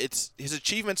gonna his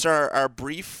achievements are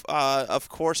brief. Of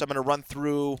course, I'm gonna run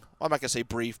through. Well, I'm not gonna say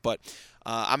brief, but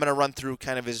I'm gonna run through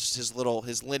kind of his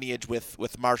lineage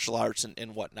with martial arts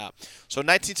and whatnot. So in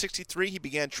 1963, he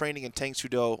began training in Tang Soo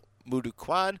Do Mudu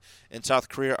Kwan in South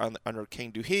Korea under King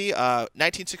Do-hee.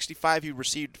 1965, he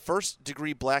received first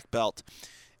degree black belt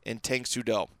in Tang Soo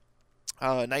Do.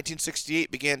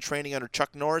 1968, began training under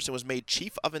Chuck Norris and was made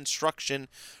chief of instruction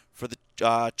for the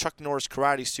Chuck Norris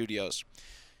Karate Studios.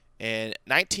 In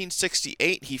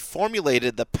 1968, he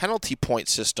formulated the penalty point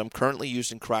system currently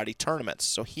used in karate tournaments.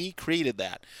 So he created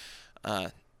that.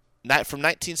 From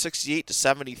 1968 to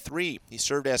 73, he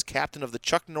served as captain of the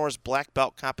Chuck Norris Black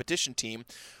Belt competition team,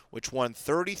 which won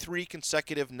 33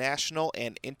 consecutive national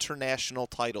and international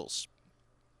titles.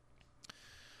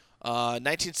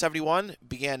 1971,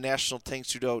 began national Tang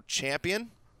Soo Do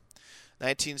champion.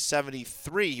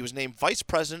 1973, he was named vice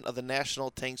president of the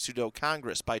National Tang Soo Do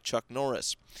Congress by Chuck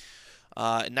Norris.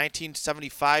 In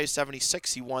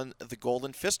 1975-76, he won the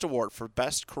Golden Fist Award for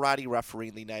best karate referee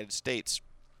in the United States.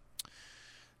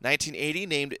 1980,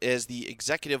 named as the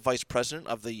executive vice president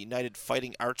of the United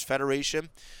Fighting Arts Federation.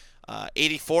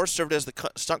 84, served as the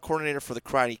stunt coordinator for the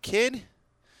Karate Kid.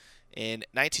 In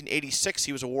 1986,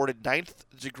 he was awarded 9th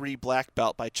degree black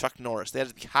belt by Chuck Norris. That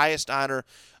is the highest honor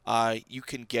you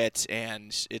can get,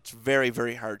 and it's very,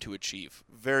 very hard to achieve.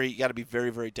 You got to be very,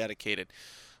 very dedicated.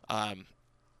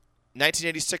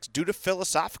 1986, due to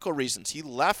philosophical reasons, he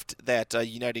left that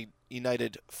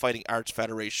United Fighting Arts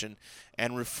Federation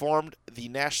and reformed the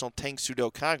National Tang Soo Do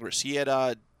Congress. He had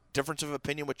a difference of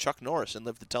opinion with Chuck Norris and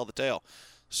lived to tell the tale.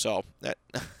 So that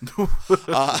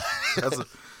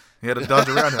he had a Dodge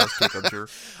Roundhouse kick, I'm sure.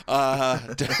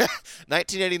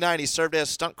 1989, he served as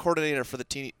stunt coordinator for the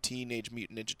Teenage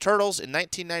Mutant Ninja Turtles. In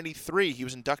 1993, he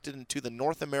was inducted into the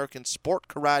North American Sport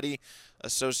Karate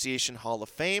Association Hall of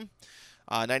Fame.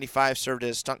 95, served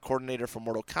as stunt coordinator for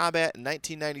Mortal Kombat. In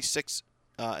 1996,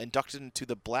 inducted into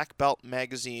the Black Belt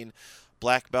Magazine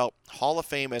Black Belt Hall of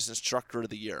Fame as Instructor of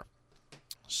the Year.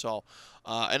 So,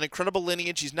 an incredible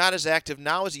lineage. He's not as active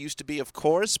now as he used to be, of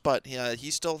course, but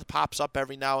he still pops up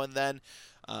every now and then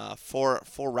for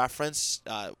reference.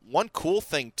 One cool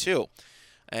thing, too,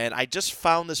 and I just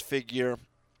found this figure.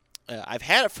 I've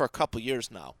had it for a couple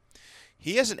years now.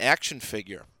 He has an action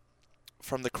figure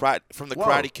from the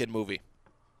Karate Kid movie.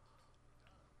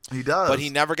 He does. But he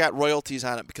never got royalties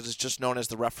on it because it's just known as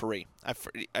the referee.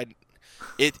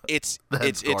 It's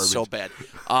so bad.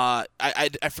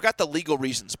 I forgot the legal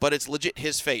reasons, but it's legit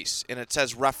his face, and it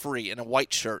says referee in a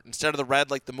white shirt instead of the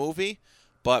red like the movie.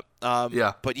 But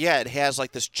it has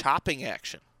like this chopping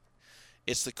action.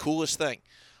 It's the coolest thing.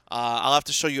 I'll have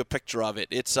to show you a picture of it.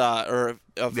 It's or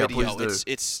a video.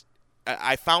 It's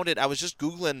I found it. I was just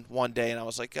Googling one day, and I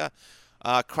was like,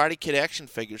 Karate Kid action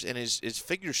figures, and his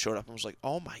figures showed up. I was like,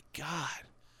 oh my god,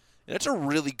 and it's a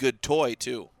really good toy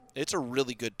too. It's a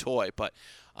really good toy, but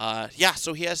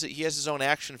so he has his own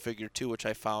action figure too, which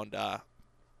I found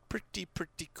pretty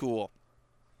cool.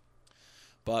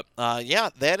 But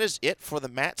that is it for the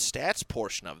Matt Stats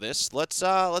portion of this. Let's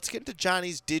get into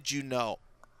Johnny's Did You Know?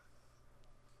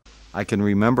 I can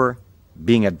remember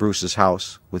being at Bruce's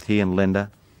house with he and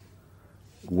Linda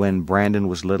when Brandon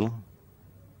was little,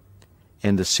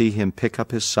 and to see him pick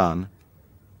up his son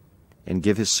and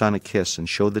give his son a kiss and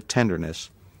show the tenderness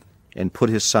and put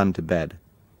his son to bed,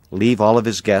 leave all of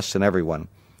his guests and everyone.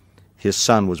 His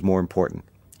son was more important.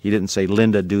 He didn't say,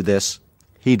 Linda, do this.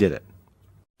 He did it.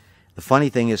 The funny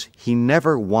thing is, he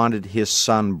never wanted his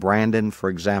son, Brandon, for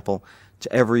example,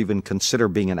 to ever even consider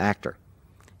being an actor.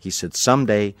 He said,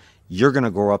 someday you're going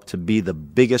to grow up to be the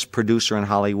biggest producer in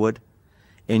Hollywood,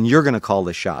 and you're going to call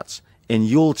the shots. And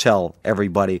you'll tell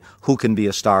everybody who can be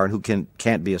a star and who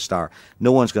can't be a star.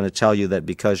 No one's going to tell you that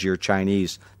because you're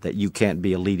Chinese that you can't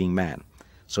be a leading man.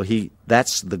 So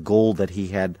that's the goal that he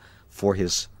had for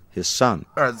his son.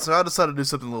 All right, so I decided to do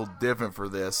something a little different for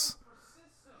this.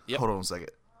 Yep. Hold on a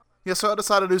second. Yeah, so I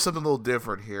decided to do something a little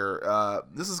different here.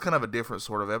 This is kind of a different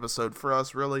sort of episode for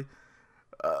us, really.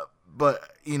 But,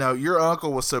 your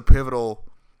uncle was so pivotal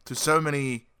to so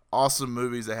many awesome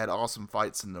movies that had awesome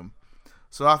fights in them.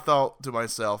 So I thought to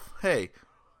myself, hey,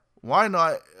 why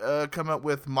not come up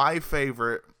with my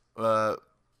favorite,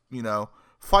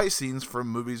 fight scenes from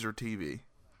movies or TV?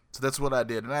 So that's what I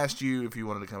did, and I asked you if you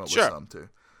wanted to come up with some too.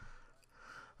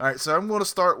 All right, so I'm going to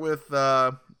start with,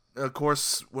 of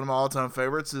course, one of my all-time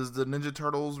favorites is the Ninja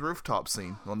Turtles rooftop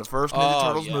scene. On the first Ninja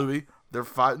Turtles movie, they're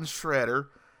fighting Shredder.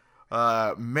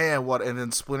 And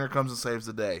then Splinter comes and saves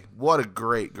the day. What a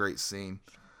great, great scene.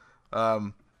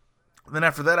 Then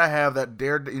after that, I have that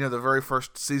the very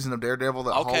first season of Daredevil,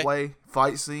 that hallway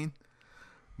fight scene.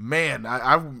 Man,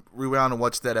 I rewound and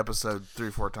watched that episode 3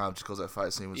 or 4 times because that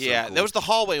fight scene was so cool. There was the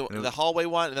hallway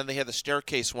one, and then they had the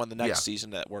staircase one the next season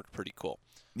that worked pretty cool.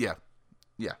 Yeah.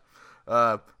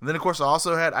 And then of course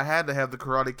I had to have the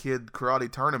Karate Kid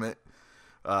karate tournament.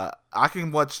 I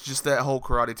can watch just that whole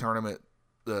karate tournament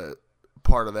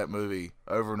part of that movie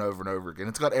over and over and over again.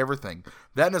 It's got everything.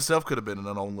 That in itself could have been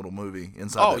an own little movie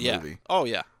inside that movie. Oh,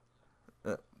 yeah.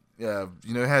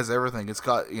 It has everything. It's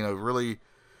got, really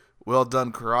well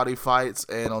done karate fights,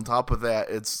 and on top of that,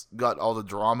 it's got all the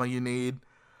drama you need.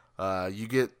 You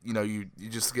get, you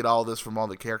just get all this from all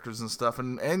the characters and stuff,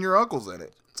 and your uncle's in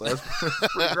it. So that's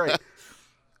pretty great.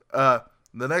 The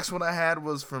next one I had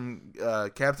was from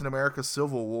Captain America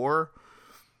Civil War.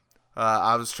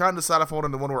 I was trying to decide if I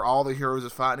wanted the one where all the heroes are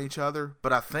fighting each other,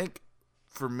 but I think,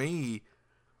 for me,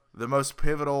 the most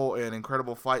pivotal and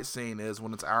incredible fight scene is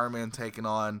when it's Iron Man taking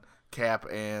on Cap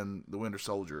and the Winter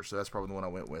Soldier, so that's probably the one I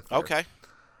went with there. Okay.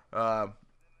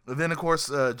 Then, of course,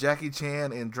 Jackie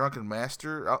Chan and Drunken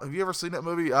Master. Have you ever seen that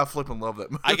movie? I flipping love that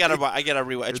movie. I gotta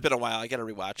rewatch. It's been a while. I gotta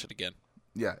rewatch it again.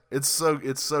 Yeah, it's so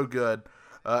good.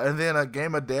 And then A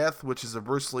Game of Death, which is a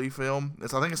Bruce Lee film. I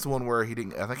think it's the one where he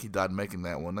didn't. I think he died making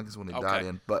that one. I think it's when he died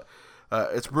in. But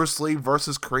It's Bruce Lee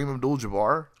versus Kareem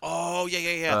Abdul-Jabbar. Oh,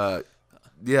 yeah.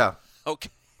 Yeah. Okay.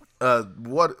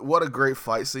 What a great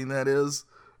fight scene that is.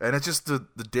 And it's just the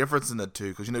difference in the two.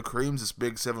 Because, Kareem's this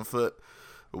big 7-foot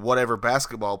whatever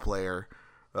basketball player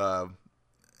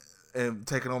and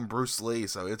taking on Bruce Lee.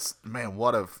 So it's, man,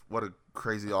 what a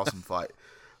crazy, awesome fight.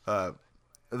 The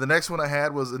next one I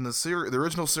had was in the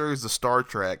original series of Star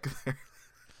Trek.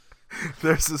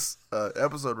 There's this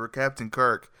episode where Captain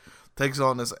Kirk takes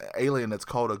on this alien that's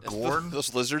called a Gorn.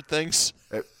 Those lizard things?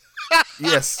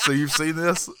 Yes, so you've seen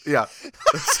this? Yeah.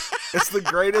 It's the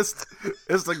greatest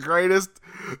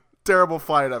terrible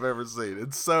fight I've ever seen.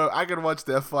 And so I can watch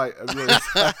that fight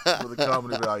for the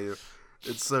comedy value.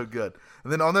 It's so good.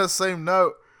 And then on that same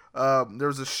note, there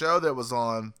was a show that was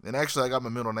on, and actually I got my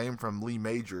middle name from Lee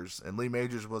Majors, and Lee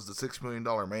Majors was the $6 Million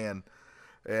Man.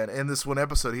 And in this one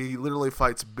episode, he literally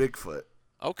fights Bigfoot.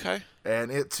 Okay.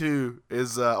 And it, too,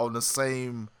 is on the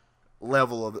same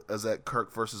level as that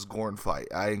Kirk versus Gorn fight.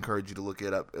 I encourage you to look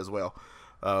it up as well.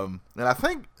 And I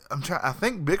think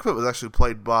Bigfoot was actually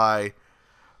played by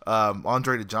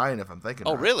Andre the Giant, if I'm thinking.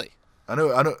 Oh, right. really? I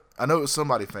know it was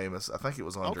somebody famous. I think it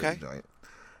was Andre the Giant.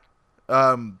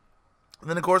 And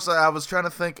then of course I was trying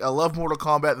to think. I love Mortal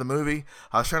Kombat the movie.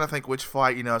 I was trying to think which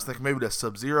fight. I was thinking maybe the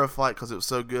Sub-Zero fight because it was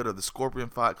so good, or the Scorpion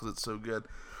fight because it's so good.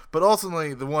 But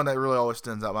ultimately, the one that really always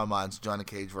stands out in my mind is Johnny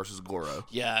Cage versus Goro.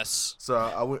 Yes. So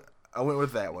I went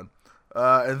with that one.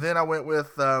 And then I went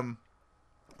with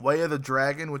Way of the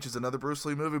Dragon, which is another Bruce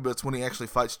Lee movie, but it's when he actually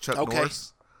fights Chuck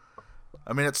Norris.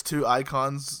 I mean, it's two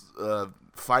icons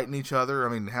fighting each other.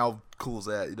 I mean, how cool is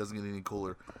that? It doesn't get any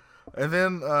cooler. And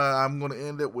then I'm going to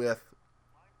end it with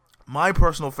my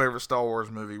personal favorite Star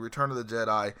Wars movie, Return of the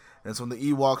Jedi. And it's when the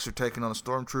Ewoks are taking on the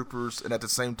Stormtroopers, and at the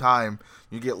same time,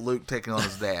 you get Luke taking on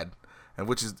his dad. And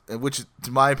which,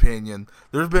 to my opinion,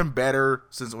 there's been better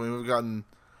since we've gotten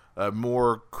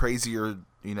more crazier,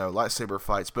 lightsaber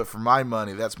fights. But for my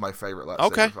money, that's my favorite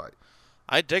lightsaber fight.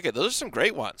 I dig it. Those are some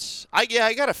great ones. I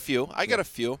got a few. I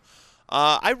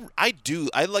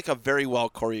like a very well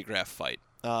choreographed fight.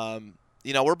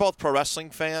 We're both pro wrestling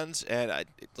fans, and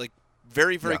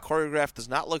very choreographed does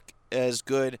not look as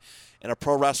good in a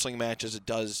pro wrestling match as it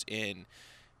does in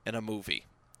a movie.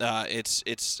 It's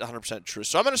 100% true.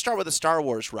 So I'm going to start with the Star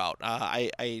Wars route. I'm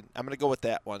going to go with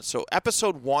that one. So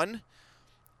Episode 1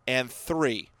 and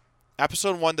 3.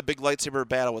 Episode 1, the big lightsaber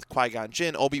battle with Qui-Gon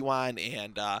Jinn, Obi-Wan,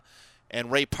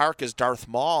 and Ray Park as Darth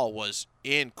Maul was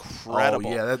incredible.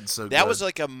 Oh yeah, that's so good. That was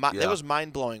that was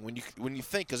mind blowing when you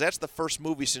think, because that's the first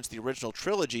movie since the original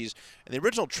trilogies, and the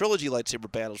original trilogy lightsaber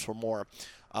battles were more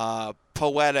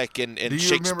poetic and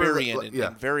Shakespearean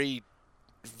and very,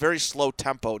 very slow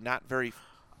tempo, not very.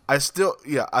 I still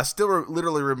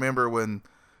literally remember when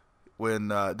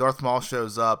Darth Maul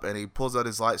shows up and he pulls out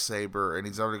his lightsaber and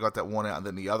he's already got that one out, and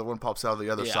then the other one pops out of the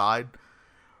other side.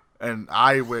 And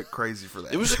I went crazy for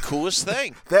that. It was the coolest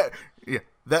thing.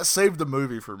 That saved the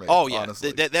movie for me. Oh yeah,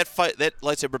 honestly. that fight, that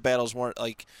lightsaber battles weren't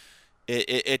like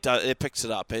it picks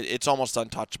it up. It's almost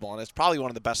untouchable, and it's probably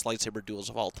one of the best lightsaber duels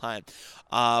of all time.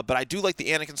 But I do like the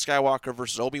Anakin Skywalker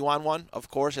versus Obi-Wan one, of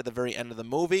course, at the very end of the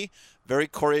movie. Very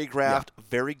choreographed,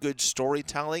 very good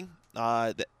storytelling.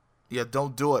 Yeah,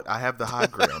 don't do it. I have the high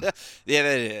ground. Yeah.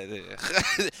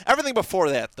 Everything before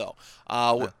that, though.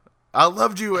 I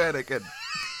loved you, Anakin.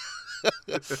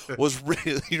 Was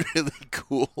really, really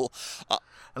cool.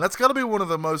 And that's got to be one of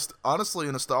the most, honestly,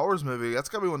 in a Star Wars movie, that's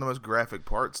got to be one of the most graphic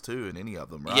parts, too, in any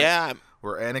of them, right? Yeah.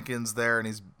 Where Anakin's there and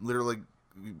he's literally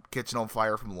catching on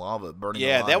fire from lava, burning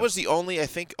alive. That was the only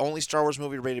Star Wars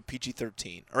movie rated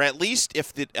PG-13. Or at least,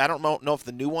 I don't know if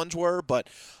the new ones were, but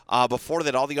before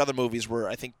that, all the other movies were,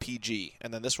 I think, PG.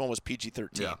 And then this one was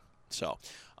PG-13. Yeah. So,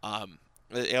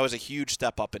 it was a huge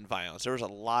step up in violence. There was a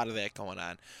lot of that going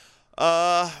on.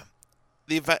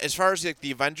 As far as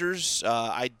the Avengers,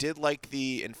 I did like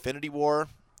the Infinity War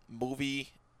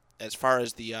movie. As far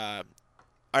as the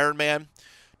Iron Man,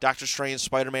 Doctor Strange,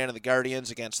 Spider-Man, and the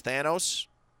Guardians against Thanos,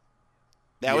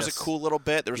 that was a cool little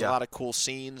bit. There was a lot of cool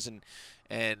scenes and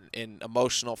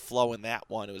emotional flow in that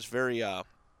one. It was very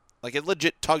it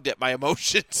legit tugged at my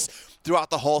emotions throughout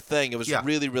the whole thing. It was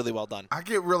really, really well done. I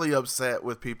get really upset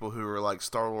with people who are like,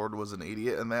 Star-Lord was an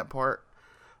idiot in that part.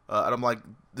 And I'm like,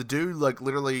 the dude,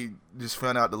 literally just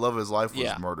found out the love of his life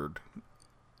was murdered.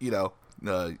 I don't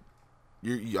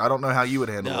know how you would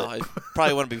handle it. It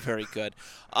probably wouldn't be very good.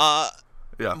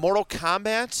 Mortal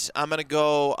Kombat, I'm going to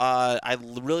go, I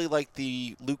really like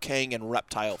the Liu Kang and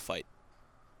Reptile fight.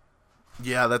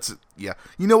 Yeah, You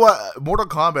know what? Mortal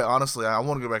Kombat, honestly, I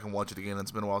want to go back and watch it again.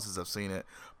 It's been a while since I've seen it.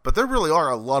 But there really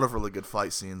are a lot of really good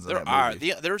fight scenes in that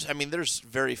movie. There's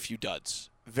very few duds.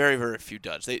 very, very few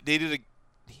duds.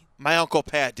 My Uncle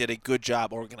Pat did a good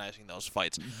job organizing those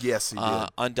fights. Yes, he did.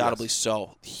 Undoubtedly Yes.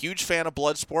 so. Huge fan of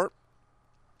Bloodsport.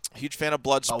 Huge fan of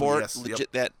Bloodsport. yes, yep.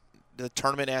 Legit that the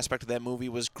tournament aspect of that movie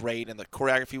was great, and the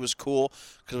choreography was cool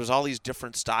because there was all these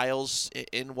different styles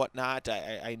and whatnot.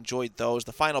 I enjoyed those.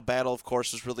 The final battle, of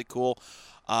course, was really cool.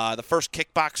 The first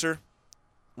Kickboxer,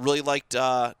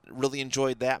 really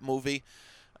enjoyed that movie.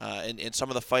 And some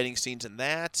of the fighting scenes in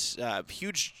that.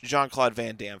 Huge Jean-Claude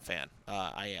Van Damme fan.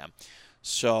 I am.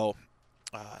 So,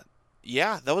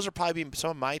 yeah, those are probably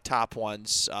some of my top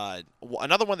ones.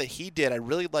 Another one that he did, I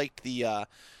really liked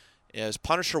is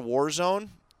Punisher Warzone.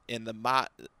 In the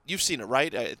you've seen it,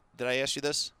 right? Did I ask you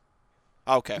this?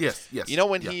 Okay. Yes. You know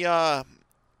when he the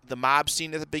mob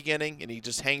scene at the beginning, and he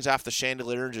just hangs off the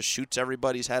chandelier and just shoots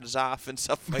everybody's heads off and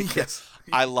stuff like Yes.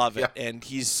 that. I love it, Yeah. and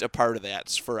he's a part of that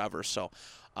forever. So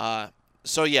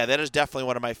yeah, that is definitely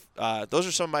one of my. Those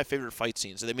are some of my favorite fight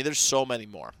scenes. I mean, there's so many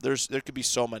more. There could be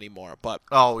so many more, but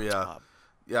Oh yeah.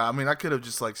 Yeah, I mean, I could have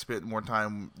just spent more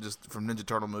time just from Ninja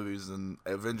Turtle movies and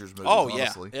Avengers movies.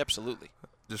 Honestly. yeah, absolutely.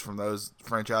 Just from those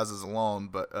franchises alone.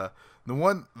 But the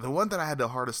one that I had the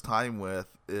hardest time with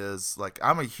is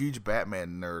I'm a huge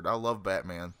Batman nerd. I love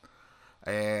Batman,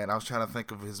 and I was trying to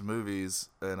think of his movies,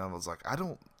 and I was like, I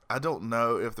don't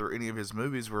know if there are any of his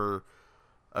movies where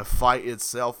a fight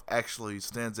itself actually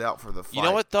stands out for the fight. You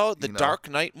know what though? The Dark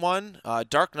Knight one.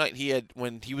 Dark Knight. He had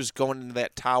when he was going into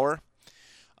that tower,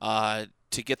 to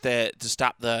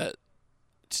stop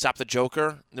the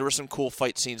Joker. There were some cool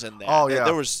fight scenes in that. Oh yeah,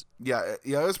 there was. Yeah,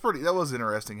 it was pretty. That was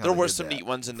interesting. How There they were did some that, neat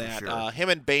ones in for that. sure. Him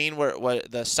and Bane were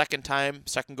the second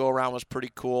go around was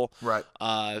pretty cool. Right.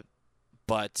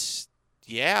 But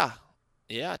yeah,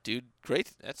 dude,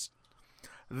 great. That's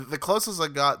The closest I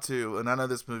got to, and I know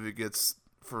this movie gets,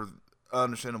 for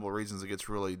understandable reasons, it gets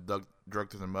really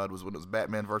drugged through the mud, was when it was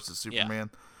Batman versus Superman.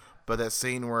 But that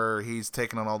scene where he's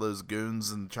taking on all those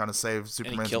goons and trying to save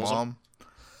Superman's kills mom.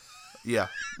 Yeah.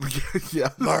 Yeah.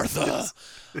 Martha.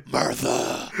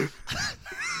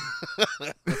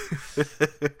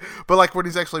 But when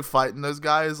he's actually fighting those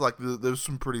guys, there's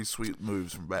some pretty sweet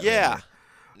moves from Batman. Yeah.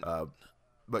 there.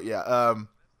 But yeah,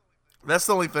 that's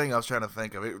the only thing I was trying to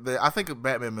think of. I think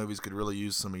Batman movies could really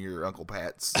use some of your Uncle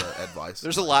Pat's advice.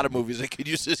 There's a lot of movies that could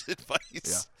use his advice.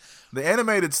 Yeah. The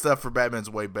animated stuff for Batman's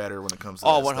way better when it comes to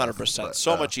Oh, that 100%. stuff,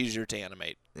 So but, much easier to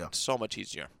animate. Yeah. So much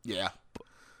easier. Yeah.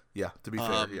 Yeah, to be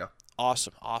fair, yeah.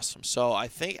 Awesome. So I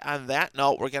think on that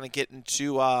note, we're going to get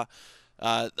into our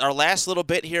last little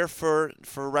bit here for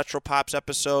Retro Pop's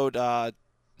episode,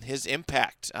 his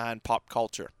impact on pop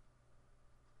culture.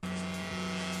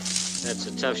 That's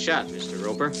a tough shot, Mr.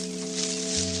 Roper.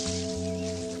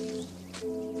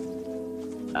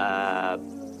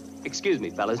 Excuse me,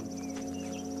 fellas.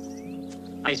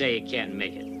 I say you can't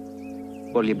make it.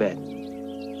 What'll you bet?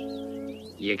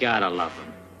 You gotta love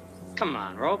him. Come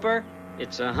on, Roper.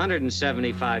 It's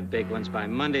 175 big ones by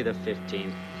Monday the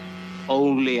 15th.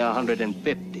 Only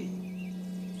 150.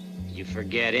 You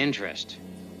forget interest.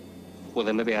 Well,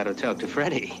 then maybe I ought to talk to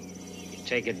Freddie. You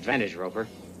take advantage, Roper.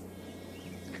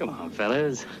 Come on,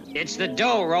 fellas. It's the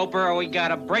dough, Roper, or we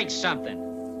gotta break something.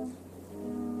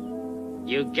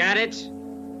 You got it?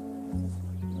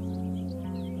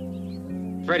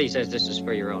 Freddie says this is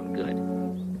for your own good.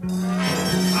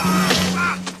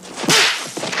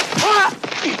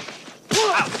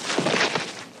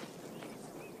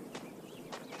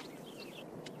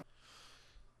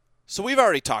 So we've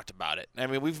already talked about it. I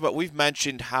mean, we've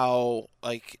mentioned how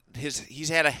he's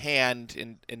had a hand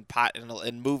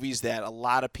in movies that a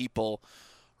lot of people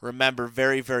remember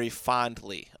very, very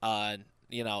fondly.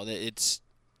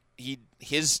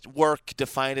 His work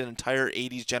defined an entire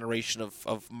 '80s generation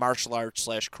of martial arts /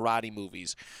 karate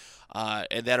movies,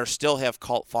 and that still have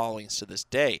cult followings to this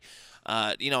day.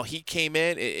 He came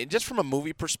in, and just from a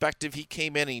movie perspective, he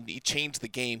came in and he changed the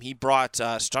game. He brought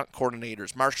stunt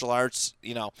coordinators, martial arts,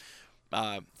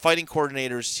 fighting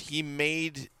coordinators. He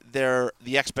made the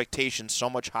expectations so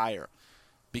much higher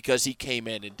because he came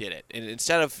in and did it. And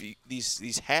instead of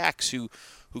these hacks who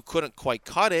couldn't quite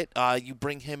cut it, you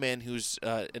bring him in who's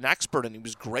an expert, and he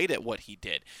was great at what he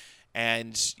did.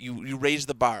 And you raise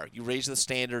the bar, you raise the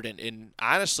standard, and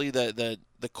honestly, the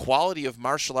quality of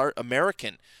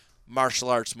American martial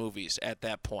arts movies at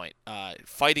that point,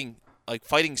 fighting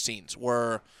scenes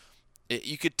were,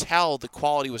 you could tell the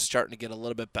quality was starting to get a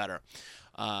little bit better,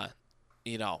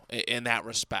 in that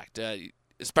respect,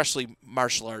 especially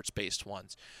martial arts based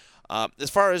ones. As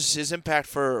far as his impact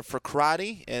for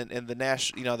karate and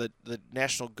the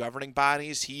national governing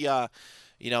bodies, he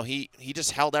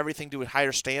just held everything to a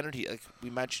higher standard. Like we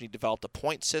mentioned, he developed a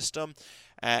point system,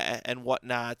 and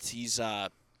whatnot. He's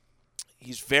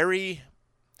very.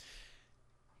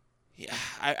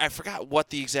 I forgot what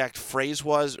the exact phrase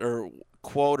was or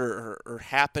quote or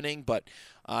happening, but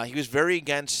he was very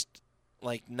against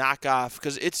like knockoff,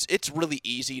 because it's really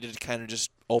easy to kind of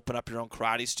just open up your own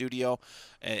karate studio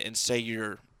and say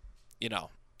you're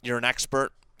an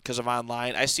expert because of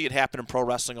online. I see it happen in pro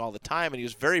wrestling all the time, and he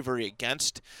was very, very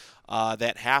against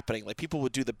that happening. Like, people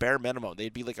would do the bare minimum.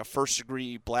 They'd be like a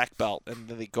first-degree black belt, and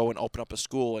then they'd go and open up a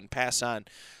school and pass on.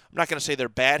 I'm not going to say they're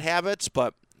bad habits,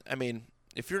 but, I mean,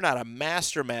 if you're not a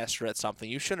master at something,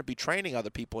 you shouldn't be training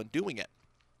other people and doing it.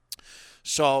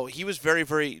 So he was very,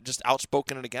 very just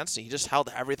outspoken and against it. He just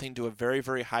held everything to a very,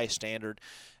 very high standard.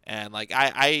 And, like,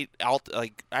 I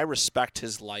respect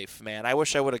his life, man. I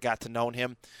wish I would have got to know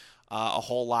him a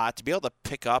whole lot. To be able to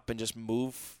pick up and just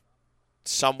move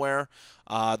somewhere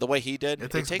the way he did, it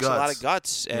takes a lot of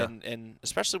guts, and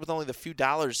especially with only the few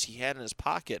dollars he had in his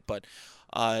pocket. But,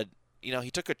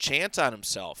 he took a chance on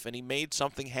himself, and he made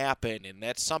something happen. And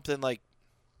that's something like,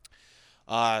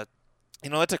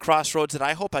 that's a crossroads that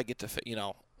I hope I get to,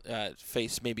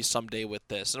 face maybe someday with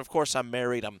this. And, of course, I'm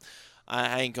married.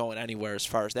 I ain't going anywhere as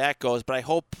far as that goes, but I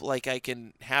hope like I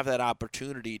can have that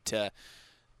opportunity to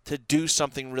do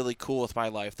something really cool with my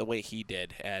life the way he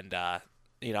did. And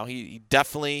he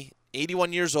definitely,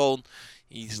 81 years old,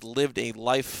 he's lived a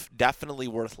life definitely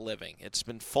worth living. It's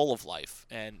been full of life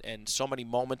and so many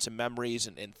moments and memories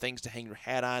and things to hang your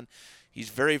hat on. He's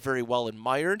very, very well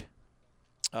admired.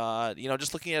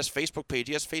 Just looking at his Facebook page,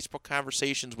 he has Facebook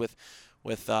conversations with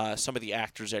some of the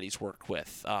actors that he's worked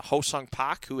with. Ho Sung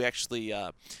Pak, who actually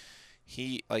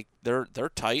they're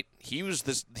tight. He was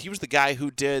the guy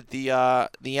who did the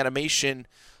animation.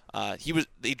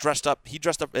 He dressed up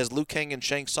as Liu Kang and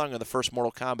Shang Tsung in the first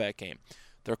Mortal Kombat game.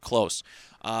 They're close.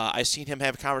 I seen him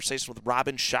have a conversation with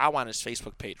Robin Shaw on his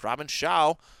Facebook page. Robin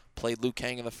Shaw played Liu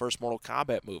Kang in the first Mortal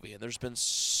Kombat movie, and there's been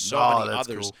so many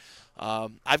others.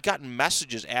 Cool. I've gotten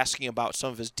messages asking about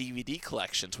some of his DVD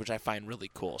collections, which I find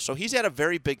really cool. So he's had a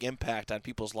very big impact on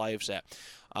people's lives that,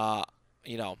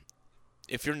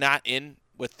 if you're not in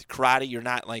with karate, you're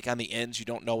not like on the ends, you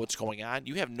don't know what's going on,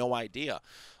 you have no idea.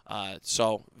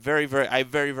 So very, very, I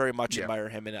very, very much admire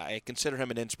him, and I consider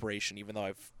him an inspiration, even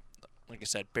though like I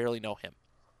said, barely know him.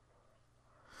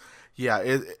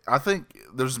 Yeah, I think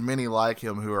there's many like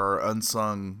him who are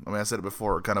unsung. I mean, I said it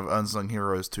before, kind of unsung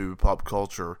heroes to pop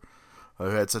culture, who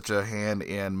had such a hand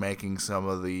in making some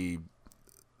of the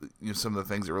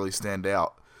things that really stand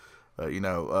out. He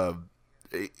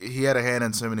had a hand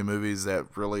in so many movies that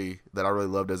I really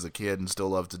loved as a kid and still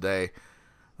love today.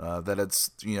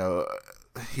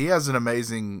 He has an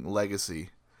amazing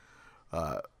legacy.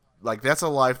 Like, that's a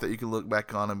life that you can look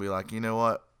back on and be like, you know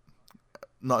what?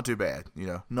 Not too bad,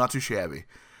 not too shabby.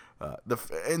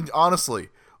 And honestly,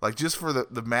 like, just for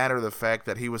the matter of the fact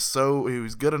that he was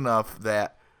good enough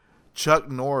that Chuck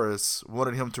Norris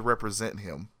wanted him to represent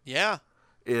him. Yeah,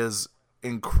 is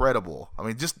incredible. I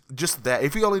mean, just that.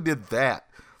 If he only did that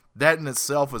in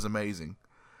itself was amazing.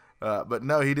 But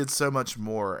no, he did so much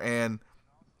more, and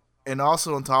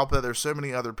also on top of that, there's so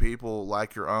many other people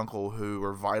like your uncle who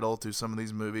were vital to some of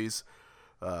these movies.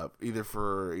 Either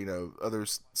for other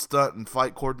stunt and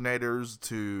fight coordinators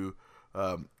to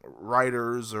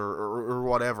writers or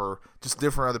whatever, just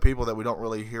different other people that we don't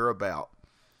really hear about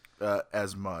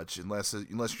as much, unless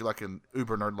you're like an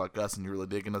uber nerd like us and you're really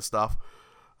digging this stuff.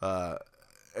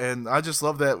 And I just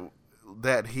love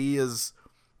that he is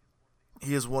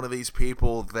one of these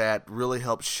people that really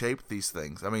helped shape these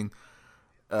things. I mean,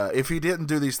 if he didn't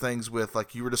do these things with,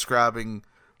 like you were describing,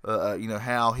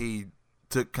 how he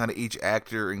took kind of each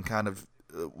actor and kind of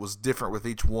was different with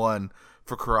each one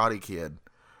for Karate Kid.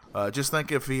 Just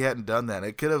think if he hadn't done that,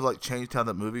 it could have like changed how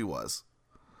that movie was.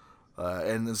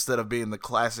 And instead of being the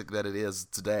classic that it is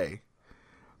today,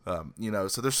 so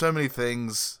there's so many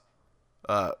things.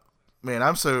 Man,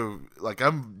 I'm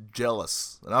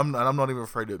jealous, and I'm not even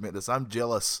afraid to admit this. I'm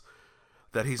jealous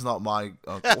that he's not my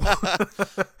uncle.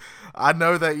 I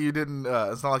know that you didn't.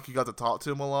 It's not like you got to talk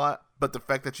to him a lot. But the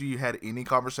fact that you had any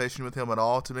conversation with him at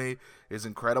all, to me, is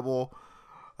incredible.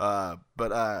 Yeah,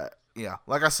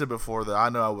 like I said before, I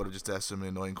know I would have just asked so many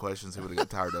annoying questions. He would have got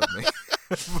tired of me.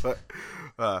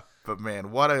 But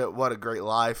man, what a great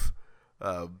life.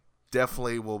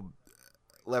 Definitely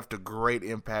left a great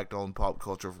impact on pop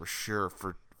culture for sure.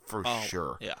 For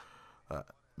sure. Yeah.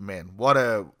 Man, what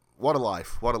a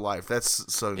life. What a life.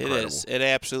 That's so incredible. It is. It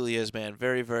absolutely is, man.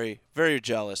 Very, very, very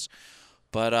jealous.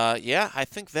 But, I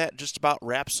think that just about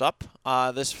wraps up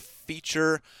this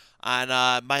feature on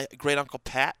my great-uncle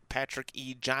Patrick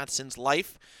E. Johnson's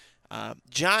life.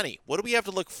 Johnny, what do we have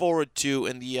to look forward to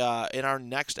in our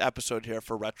next episode here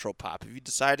for Retro Pop? Have you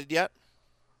decided yet?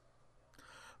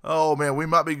 Oh man, we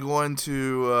might be going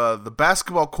to the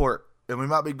basketball court, and we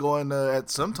might be going at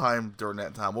some time during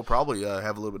that time. We'll probably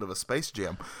have a little bit of a Space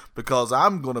Jam, because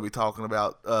I'm going to be talking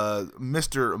about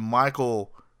Mr.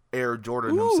 Michael Air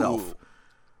Jordan himself.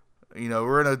 You know,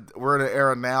 we're in an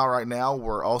era right now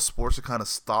where all sports are kind of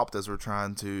stopped as we're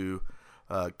trying to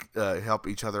help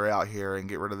each other out here and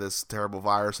get rid of this terrible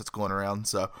virus that's going around.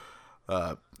 So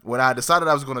when I decided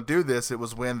I was going to do this, it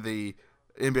was when the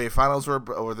NBA Finals or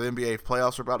the NBA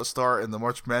playoffs were about to start, and the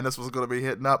March Madness was going to be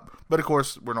hitting up. But of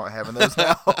course, we're not having those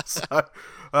now. So,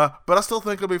 but I still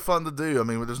think it'll be fun to do. I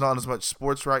mean, there's not as much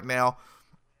sports right now,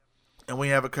 and we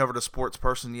haven't covered a sports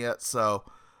person yet. So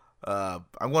I'm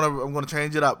gonna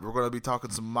change it up. We're gonna be talking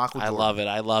some Michael Jordan.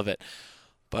 I love it.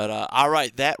 But all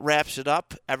right, that wraps it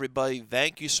up. Everybody,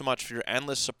 thank you so much for your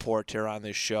endless support here on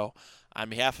this show. On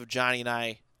behalf of Johnny and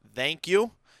I, thank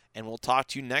you, and we'll talk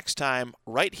to you next time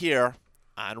right here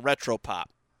on Retro Pop.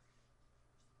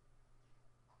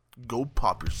 Go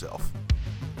pop yourself.